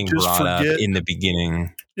saw that being brought up in the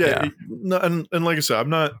beginning. Yeah. And like I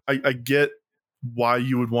said, I get why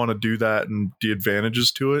you would want to do that and the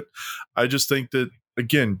advantages to it. I just think that,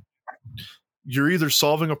 again, you're either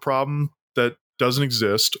solving a problem that doesn't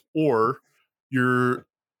exist or you're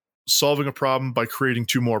solving a problem by creating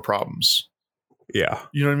 2 more problems. Yeah.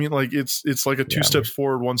 You know what I mean? Like it's like a 2 steps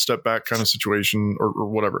forward, 1 step back kind of situation or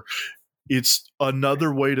whatever. It's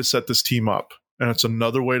another way to set this team up and it's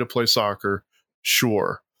another way to play soccer.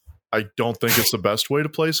 Sure. I don't think it's the best way to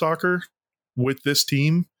play soccer with this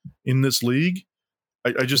team in this league.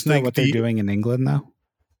 I just think what they're doing in England though.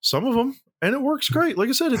 Some of them, and it works great. Like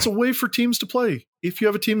I said, it's a way for teams to play. If you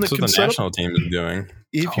have a team that can set up, the national team is doing.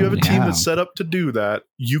 If you have a team that's set up to do that,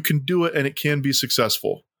 you can do it and it can be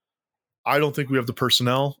successful. I don't think we have the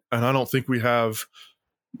personnel, and I don't think we have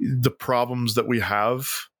the problems that we have.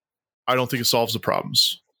 I don't think it solves the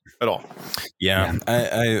problems at all. Yeah.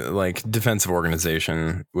 I like defensive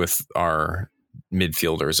organization with our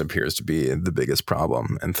midfielders appears to be the biggest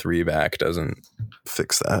problem, and 3-back doesn't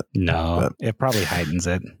fix that. No, it probably heightens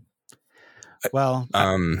it. Well,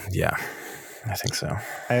 yeah, I think so.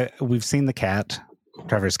 We've seen the cat,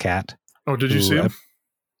 Trevor's cat. Oh, did you see him?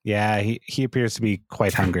 Yeah, he appears to be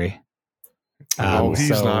quite hungry. He's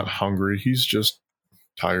not hungry. He's just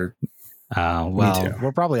tired. Well,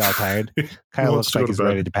 we're probably all tired. Kyle looks like he's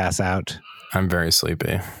ready to pass out. I'm very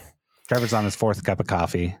sleepy. Trevor's on his 4th cup of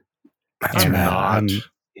coffee. I'm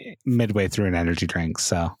midway through an energy drink.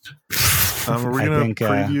 So, are we going to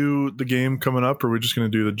preview the game coming up, or are we just going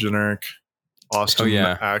to do the generic Austin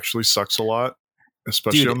actually sucks a lot?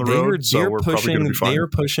 Especially on the road, so we're probably going to be fine. They are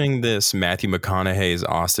pushing this Matthew McConaughey's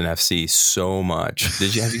Austin FC so much.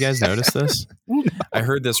 Have you guys noticed this? I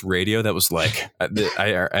heard this radio that was like,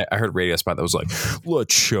 I heard a radio spot that was like,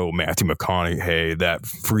 let's show Matthew McConaughey, that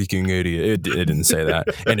freaking idiot. It didn't say that.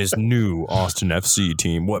 And his new Austin FC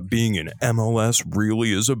team, what being an MLS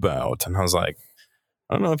really is about. And I was like,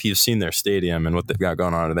 I don't know if you've seen their stadium and what they've got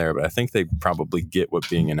going on there, but I think they probably get what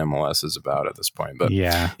being an MLS is about at this point. But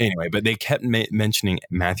anyway, but they kept mentioning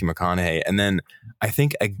Matthew McConaughey. And then I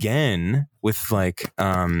think again with like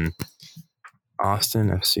Austin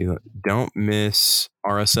FC, don't miss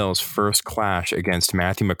RSL's first clash against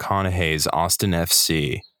Matthew McConaughey's Austin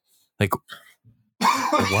FC. Like,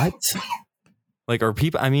 what? Like, are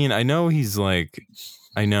people, I mean, I know he's like,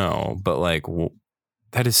 I know, but like,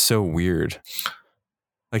 that is so weird.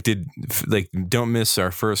 Like, don't miss our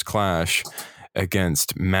first clash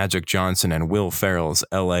against Magic Johnson and Will Ferrell's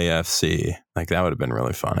LAFC. Like, that would have been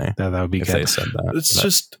really funny. That would be if good. They said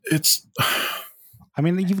that. It's. I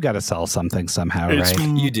mean, you've got to sell something somehow, right?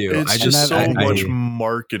 You do. It's much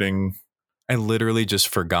marketing. I literally just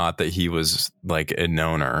forgot that he was like an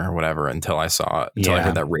owner or whatever until I heard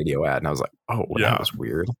that radio ad, and I was like, oh, that was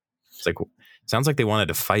weird. It's like, sounds like they wanted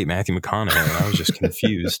to fight Matthew McConaughey, and I was just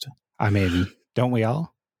confused. I mean, don't we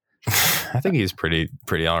all? I think he's pretty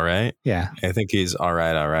all right. Yeah. I think he's all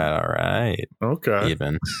right. Okay.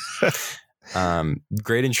 Even.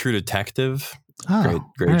 Great and True Detective. Oh,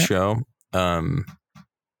 great show.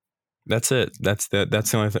 That's it. That's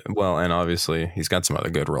the only thing. Well, and obviously he's got some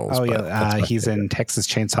other good roles. Oh yeah. He's in Texas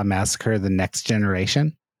Chainsaw Massacre: The Next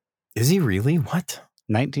Generation. Is he really? What?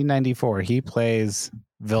 1994. He plays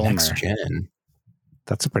Vilmer. Next Gen.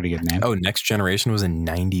 That's a pretty good name. Oh, Next Generation was in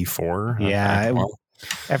 94. Yeah.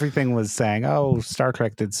 Everything was saying, oh, Star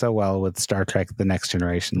Trek did so well with Star Trek The Next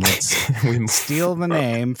Generation. Let's steal the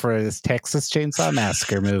name for this Texas Chainsaw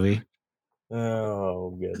Massacre movie.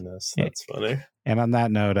 Oh, goodness. That's funny. And on that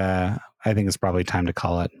note, I think it's probably time to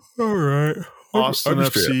call it. All right. Austin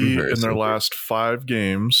FC in their last 5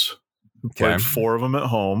 games, played 4 of them at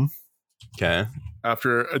home. Okay.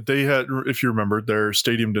 After they had, if you remember, their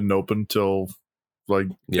stadium didn't open till like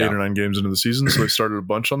 8 or 9 games into the season. So they started a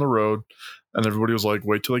bunch on the road. And everybody was like,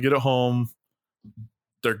 wait till they get it home.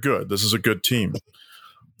 They're good. This is a good team.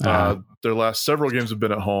 Their last several games have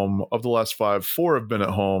been at home. Of the last 5, 4 have been at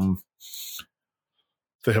home.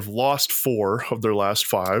 They have lost 4 of their last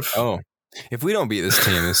 5. Oh. If we don't beat this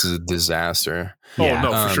team, this is a disaster. Yeah.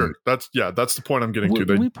 Oh no, for sure. That's the point I'm getting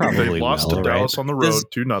to. We probably they lost will, to Dallas right? on the road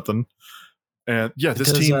 2-0, and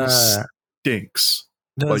this team stinks.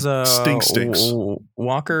 Does stinks.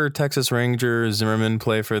 Walker, Texas Ranger, Zimmerman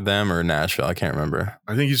play for them or Nashville? I can't remember.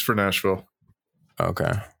 I think he's for Nashville. Okay.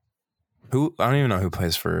 I don't even know who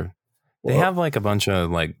plays for. They have like a bunch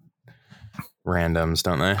of like randoms,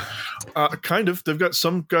 don't they? Kind of. They've got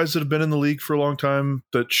some guys that have been in the league for a long time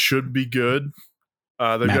that should be good.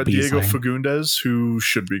 They've Matt got Diego Beasley. Fagundes, who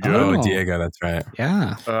should be good. Oh, Diego, that's right.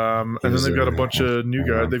 Yeah. And then they've got a bunch of new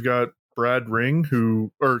guys. They've got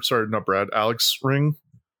Alex Ring,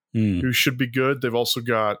 who should be good. They've also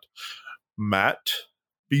got Matt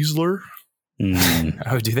Beasler.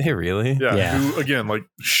 Oh, do they really? Yeah. Who again, like,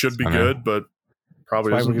 should be good, but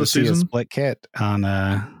probably That's why isn't we're going this to see a season. split kit on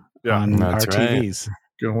our That's TVs.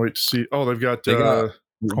 Gonna wait to see. Oh, they've got,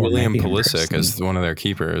 William maybe in Pulisic person. as one of their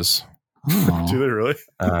keepers. Oh. do they really?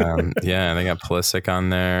 Yeah, they got Pulisic on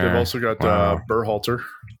there. They've also got Berhalter.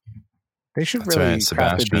 They should That's really right,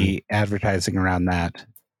 probably Sebastian. be advertising around that.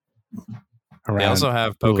 They also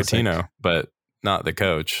have Pulisic. Pochettino, but not the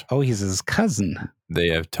coach. Oh, he's his cousin. They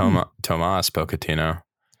have Tomas Pochettino.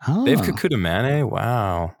 Oh. They have Kakuta Mane.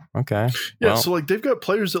 Wow. Okay. Yeah, Well, so like they've got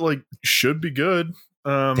players that like should be good.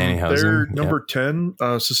 Danny They're Housen, number 10,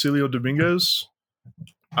 Cecilio Dominguez.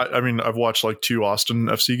 I mean, I've watched like 2 Austin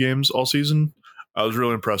FC games all season. I was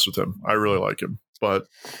really impressed with him. I really like him. But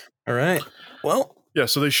all right. Well, yeah,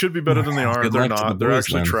 so they should be better than they are. Good They're luck to not. the They're Blues,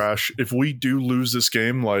 actually then. trash. If we do lose this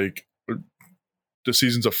game, like, the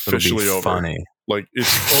season's it'll be officially over. funny. Like,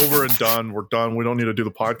 it's over and done. We're done. We don't need to do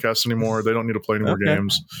the podcast anymore. They don't need to play any more Okay.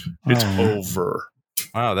 games. It's Oh. over.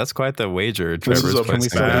 Wow, that's quite the wager. This is Trevor's a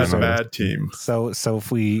placing bad- down. bad team. So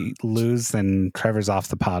if we lose, then Trevor's off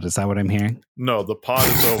the pod. Is that what I'm hearing? No, the pod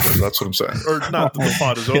is over. That's what I'm saying. Or not that the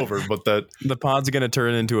pod is over, but that The pod's going to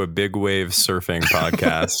turn into a big wave surfing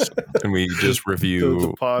podcast, and we just review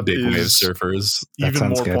The pod big wave is- surfers. That even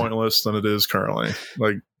sounds more good. pointless than it is currently.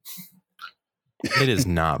 Like, It is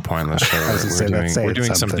not pointless, I was Trevor. gonna say, that's We're saying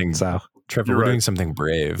doing something. So Trevor, You're we're right. doing something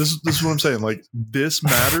brave. this is what I'm saying. Like, this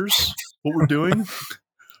matters, what we're doing.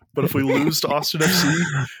 But if we lose to Austin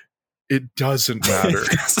FC, it doesn't matter.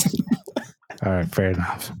 all right, fair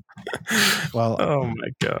enough. Well, oh my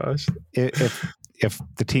gosh. if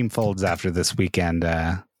the team folds after this weekend,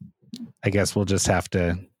 I guess we'll just have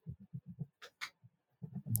to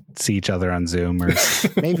see each other on Zoom or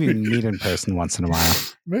maybe meet in person once in a while.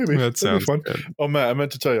 Maybe. That That'd sounds be fun. good. Oh, Matt, I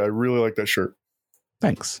meant to tell you, I really like that shirt.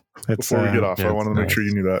 Thanks. It's, Before we get off, yeah, I wanted to make nice. sure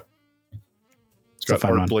you knew that. It's a got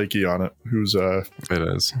fun Art one. Blakey on it, who's It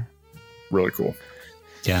is. really cool.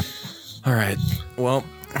 All right. Well,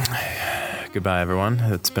 goodbye, everyone.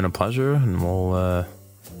 It's been a pleasure, and we'll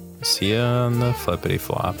see you on the flippity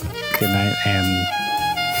flop. Good night and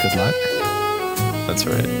good luck. That's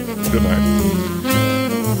right. Good night.